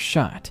my door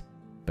shut,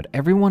 but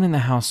everyone in the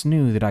house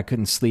knew that I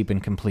couldn't sleep in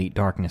complete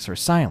darkness or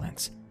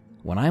silence.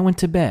 When I went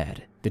to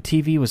bed, the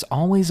TV was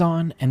always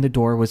on and the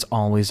door was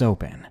always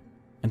open.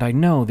 And I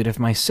know that if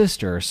my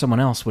sister or someone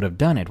else would have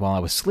done it while I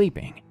was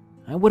sleeping,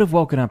 I would have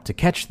woken up to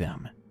catch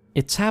them.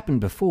 It's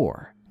happened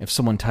before. If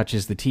someone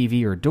touches the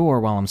TV or door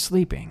while I'm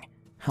sleeping,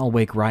 I'll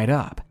wake right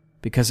up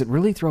because it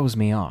really throws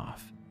me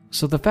off.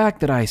 So the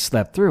fact that I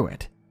slept through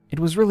it, it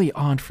was really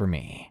odd for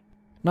me.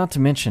 Not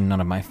to mention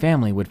none of my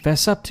family would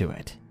fess up to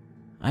it.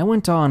 I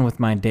went on with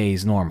my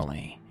days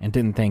normally and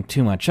didn't think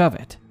too much of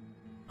it.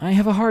 I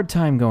have a hard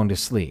time going to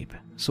sleep,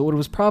 so it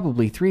was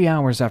probably 3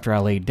 hours after I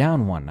laid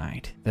down one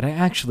night that I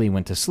actually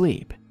went to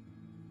sleep.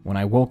 When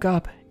I woke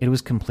up, it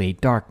was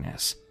complete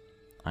darkness.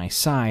 I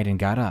sighed and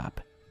got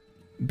up.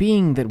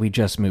 Being that we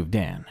just moved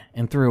in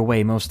and threw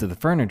away most of the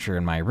furniture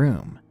in my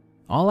room,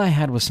 all I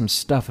had was some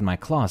stuff in my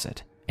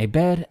closet, a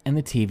bed, and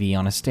the TV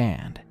on a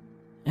stand.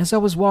 As I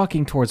was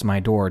walking towards my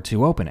door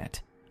to open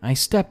it, I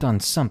stepped on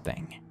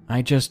something.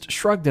 I just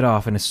shrugged it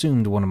off and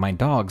assumed one of my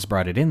dogs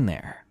brought it in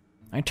there.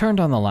 I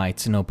turned on the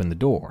lights and opened the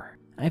door.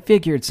 I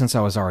figured since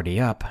I was already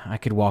up, I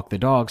could walk the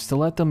dogs to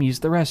let them use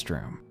the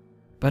restroom.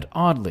 But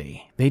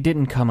oddly, they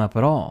didn't come up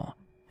at all.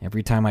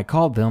 Every time I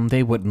called them,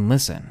 they wouldn't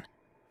listen.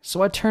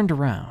 So I turned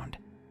around,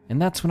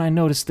 and that's when I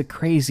noticed the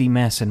crazy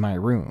mess in my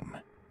room.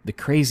 The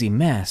crazy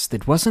mess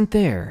that wasn't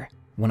there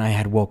when I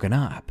had woken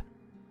up.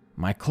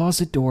 My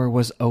closet door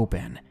was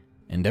open,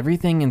 and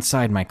everything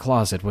inside my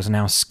closet was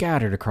now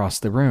scattered across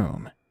the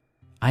room.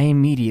 I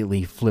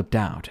immediately flipped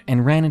out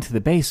and ran into the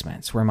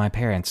basements where my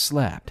parents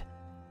slept.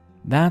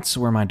 That's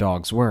where my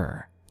dogs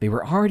were. They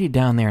were already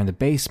down there in the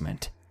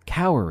basement,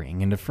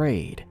 cowering and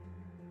afraid.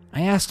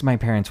 I asked my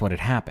parents what had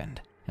happened,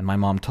 and my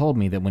mom told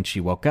me that when she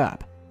woke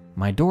up,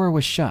 my door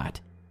was shut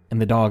and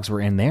the dogs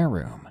were in their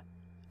room.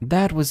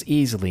 That was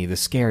easily the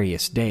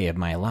scariest day of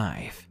my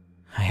life.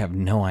 I have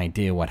no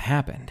idea what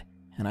happened,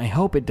 and I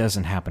hope it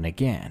doesn't happen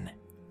again.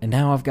 And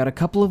now I've got a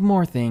couple of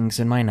more things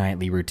in my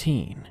nightly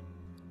routine.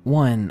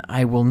 1,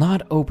 I will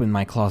not open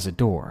my closet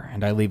door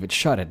and I leave it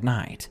shut at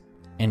night.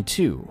 And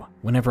 2,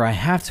 whenever I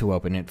have to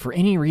open it for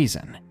any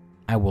reason,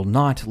 I will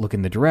not look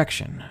in the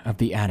direction of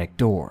the attic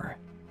door.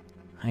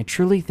 I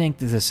truly think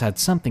that this had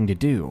something to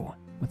do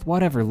with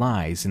whatever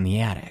lies in the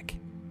attic.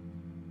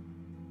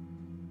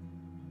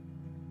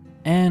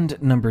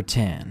 And number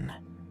 10,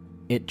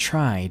 It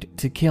Tried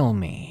to Kill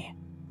Me.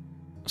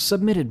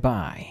 Submitted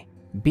by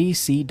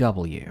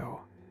BCW.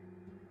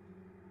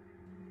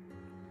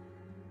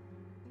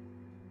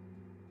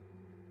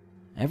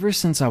 Ever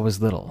since I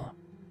was little,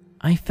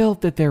 I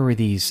felt that there were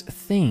these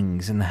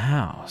things in the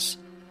house.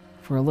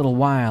 For a little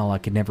while, I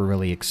could never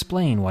really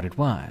explain what it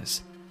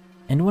was.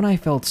 And when I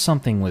felt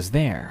something was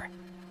there,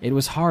 it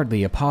was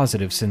hardly a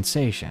positive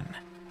sensation.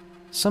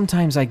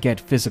 Sometimes I'd get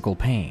physical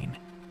pain.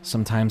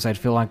 Sometimes I'd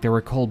feel like there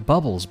were cold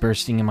bubbles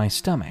bursting in my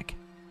stomach.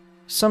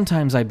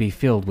 Sometimes I'd be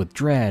filled with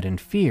dread and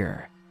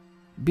fear.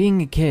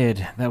 Being a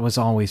kid, that was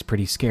always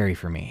pretty scary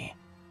for me.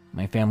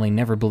 My family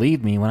never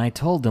believed me when I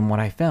told them what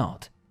I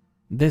felt.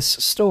 This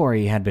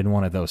story had been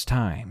one of those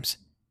times.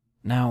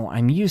 Now,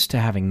 I'm used to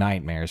having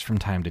nightmares from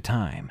time to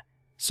time,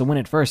 so when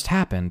it first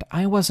happened,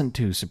 I wasn't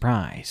too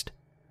surprised.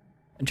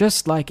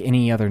 Just like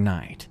any other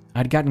night,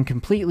 I'd gotten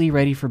completely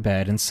ready for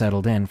bed and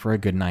settled in for a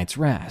good night's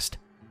rest.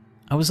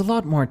 I was a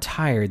lot more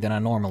tired than I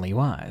normally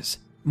was,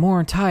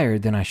 more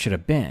tired than I should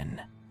have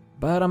been,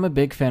 but I'm a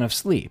big fan of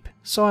sleep,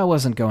 so I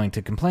wasn't going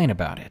to complain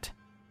about it.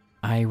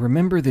 I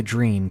remember the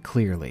dream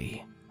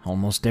clearly,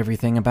 almost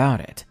everything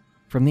about it,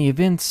 from the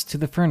events to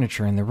the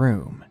furniture in the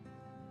room.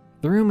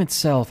 The room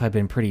itself had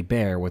been pretty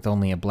bare with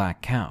only a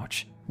black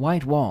couch,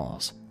 white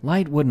walls,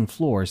 light wooden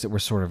floors that were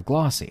sort of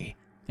glossy,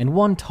 and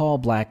one tall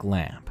black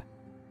lamp.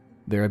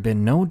 There had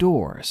been no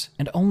doors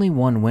and only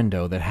one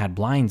window that had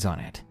blinds on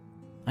it.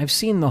 I've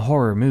seen the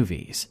horror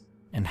movies,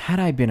 and had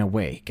I been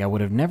awake, I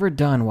would have never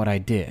done what I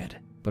did,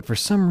 but for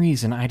some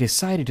reason I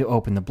decided to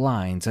open the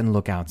blinds and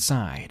look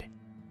outside.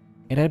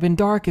 It had been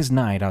dark as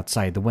night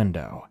outside the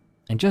window,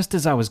 and just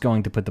as I was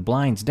going to put the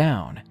blinds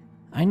down,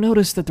 I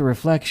noticed that the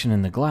reflection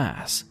in the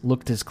glass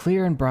looked as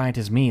clear and bright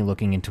as me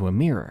looking into a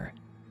mirror.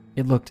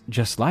 It looked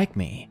just like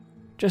me,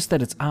 just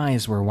that its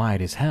eyes were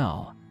wide as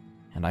hell,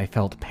 and I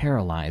felt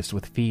paralyzed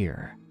with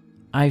fear.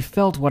 I've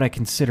felt what I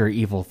consider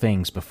evil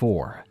things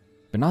before,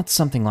 but not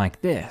something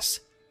like this.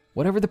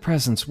 Whatever the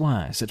presence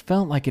was, it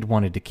felt like it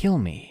wanted to kill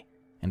me,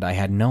 and I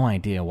had no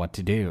idea what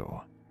to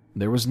do.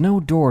 There was no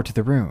door to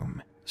the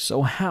room,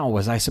 so how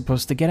was I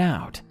supposed to get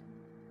out?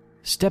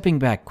 Stepping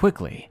back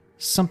quickly,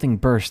 something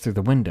burst through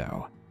the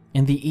window,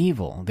 and the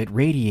evil that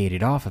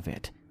radiated off of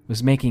it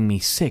was making me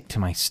sick to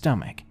my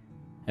stomach.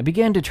 I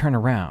began to turn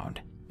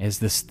around as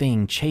this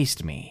thing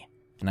chased me,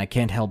 and I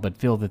can't help but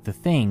feel that the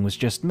thing was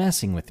just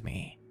messing with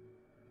me.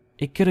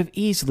 It could have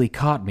easily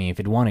caught me if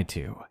it wanted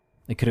to.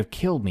 It could have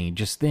killed me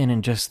just then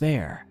and just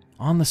there,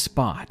 on the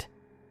spot,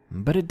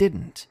 but it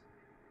didn't.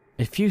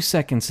 A few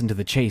seconds into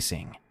the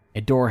chasing,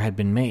 a door had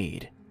been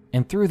made,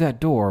 and through that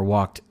door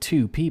walked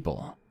two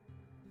people.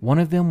 One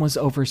of them was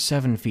over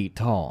 7 feet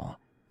tall,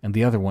 and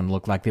the other one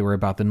looked like they were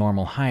about the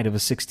normal height of a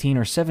 16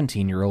 or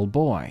 17-year-old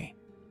boy.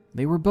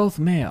 They were both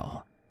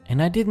male,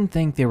 and I didn't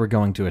think they were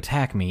going to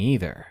attack me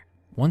either.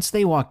 Once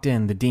they walked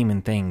in, the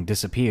demon thing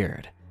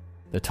disappeared.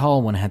 The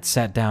tall one had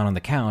sat down on the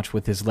couch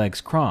with his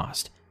legs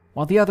crossed,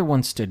 while the other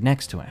one stood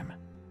next to him.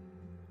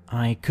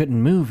 I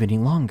couldn't move any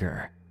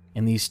longer,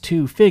 and these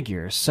two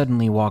figures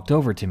suddenly walked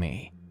over to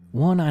me,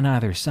 one on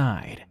either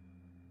side.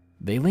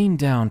 They leaned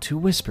down to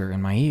whisper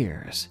in my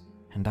ears,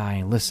 and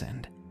I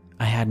listened.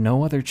 I had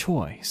no other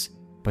choice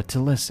but to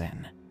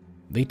listen.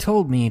 They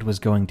told me it was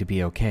going to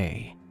be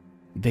okay.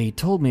 They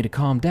told me to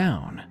calm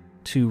down,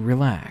 to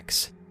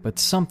relax, but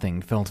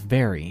something felt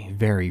very,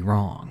 very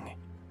wrong.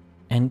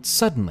 And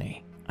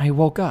suddenly, I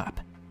woke up.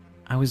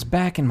 I was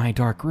back in my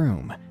dark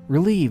room,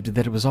 relieved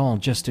that it was all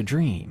just a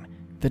dream,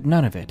 that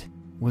none of it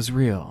was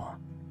real.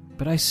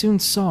 But I soon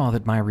saw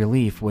that my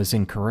relief was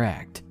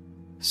incorrect.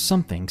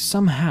 Something,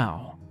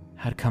 somehow,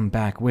 had come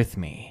back with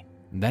me.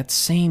 That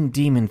same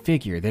demon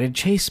figure that had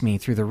chased me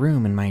through the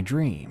room in my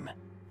dream.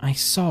 I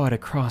saw it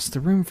across the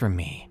room from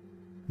me,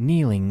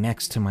 kneeling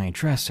next to my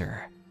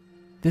dresser.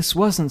 This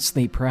wasn't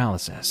sleep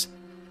paralysis,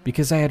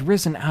 because I had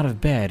risen out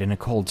of bed in a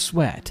cold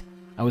sweat.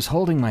 I was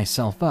holding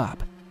myself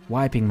up,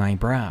 wiping my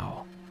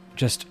brow,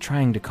 just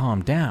trying to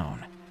calm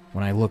down,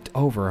 when I looked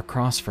over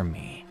across from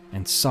me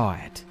and saw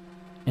it.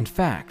 In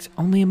fact,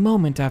 only a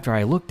moment after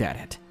I looked at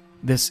it,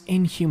 this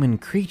inhuman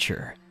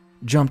creature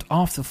jumped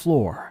off the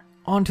floor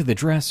onto the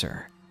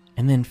dresser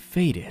and then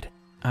faded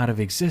out of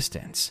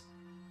existence,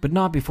 but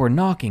not before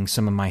knocking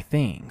some of my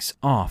things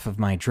off of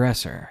my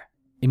dresser.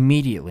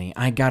 Immediately,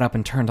 I got up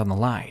and turned on the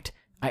light.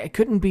 I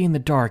couldn't be in the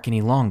dark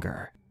any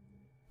longer,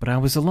 but I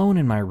was alone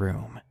in my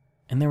room,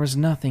 and there was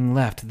nothing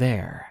left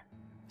there,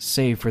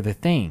 save for the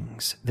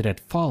things that had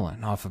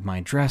fallen off of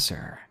my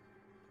dresser.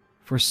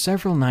 For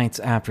several nights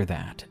after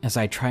that, as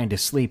I tried to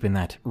sleep in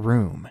that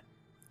room,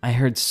 I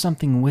heard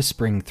something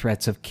whispering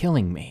threats of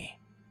killing me,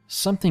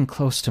 something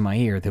close to my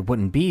ear that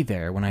wouldn't be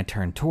there when I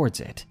turned towards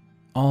it,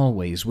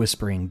 always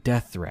whispering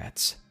death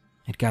threats.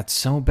 It got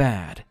so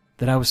bad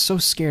that I was so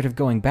scared of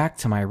going back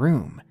to my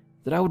room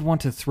that I would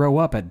want to throw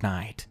up at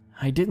night.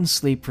 I didn't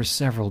sleep for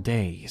several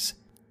days.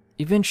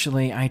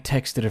 Eventually, I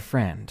texted a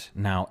friend,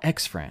 now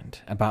ex-friend,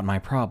 about my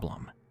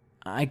problem.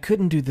 I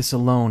couldn't do this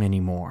alone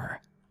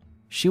anymore.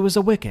 She was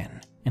a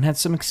Wiccan and had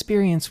some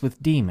experience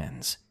with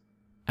demons.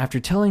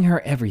 After telling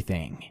her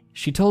everything,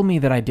 she told me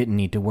that I didn't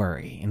need to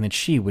worry and that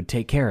she would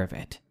take care of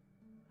it.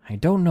 I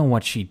don't know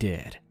what she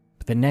did,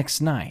 but the next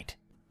night,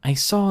 I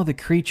saw the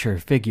creature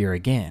figure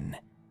again,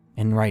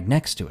 and right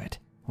next to it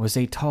was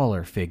a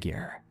taller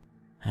figure.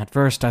 At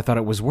first, I thought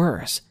it was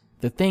worse,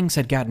 that things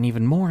had gotten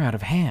even more out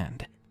of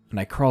hand, and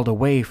I crawled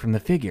away from the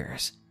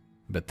figures.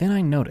 But then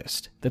I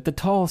noticed that the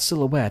tall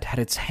silhouette had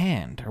its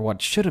hand, or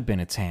what should have been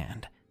its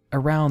hand,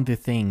 around the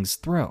thing's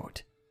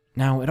throat.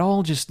 Now, it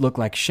all just looked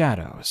like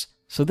shadows,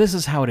 so this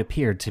is how it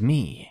appeared to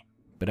me.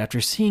 But after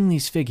seeing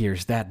these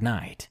figures that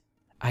night,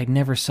 I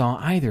never saw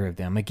either of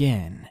them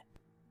again.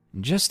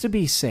 Just to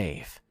be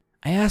safe,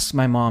 I asked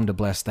my mom to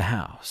bless the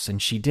house,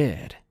 and she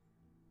did.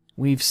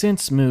 We've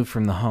since moved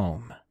from the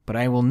home, but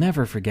I will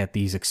never forget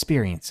these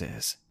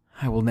experiences.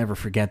 I will never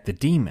forget the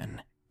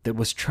demon that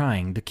was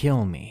trying to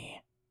kill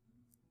me.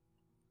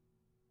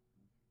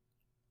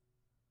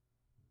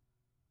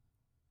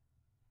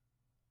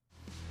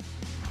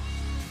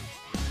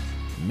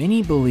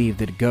 Many believe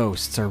that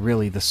ghosts are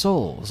really the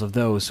souls of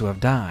those who have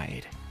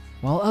died,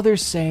 while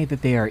others say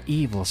that they are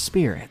evil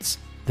spirits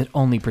that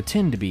only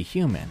pretend to be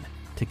human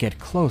to get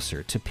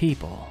closer to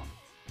people.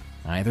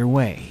 Either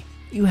way,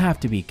 you have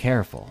to be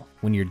careful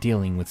when you're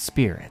dealing with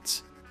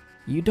spirits.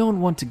 You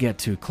don't want to get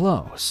too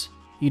close.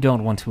 You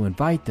don't want to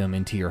invite them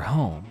into your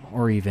home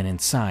or even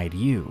inside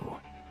you.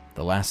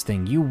 The last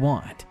thing you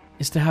want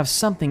is to have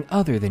something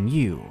other than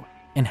you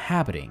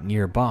inhabiting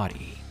your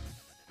body.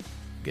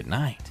 Good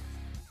night.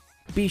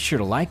 Be sure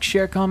to like,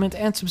 share, comment,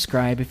 and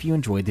subscribe if you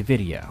enjoyed the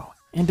video.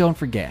 And don't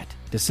forget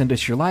to send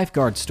us your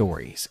lifeguard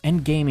stories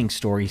and gaming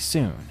stories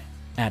soon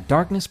at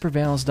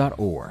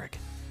darknessprevails.org.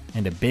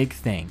 And a big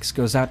thanks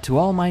goes out to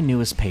all my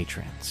newest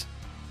patrons: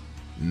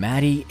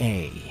 Maddie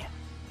A.,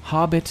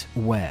 Hobbit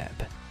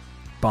Webb,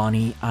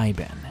 Bonnie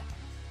Iben,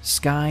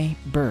 Sky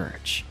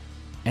Birch,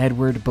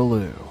 Edward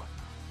Ballou,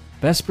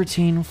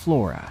 Vespertine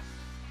Flora,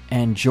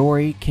 and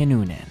Jory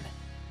Kenunen.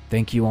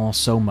 Thank you all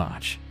so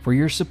much for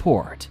your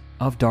support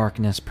of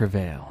Darkness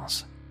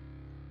Prevails.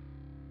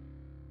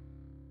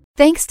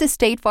 Thanks to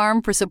State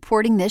Farm for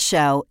supporting this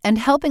show and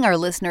helping our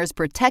listeners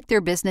protect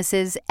their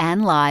businesses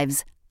and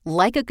lives.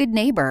 Like a good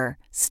neighbor,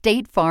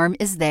 State Farm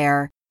is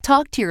there.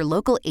 Talk to your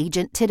local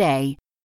agent today.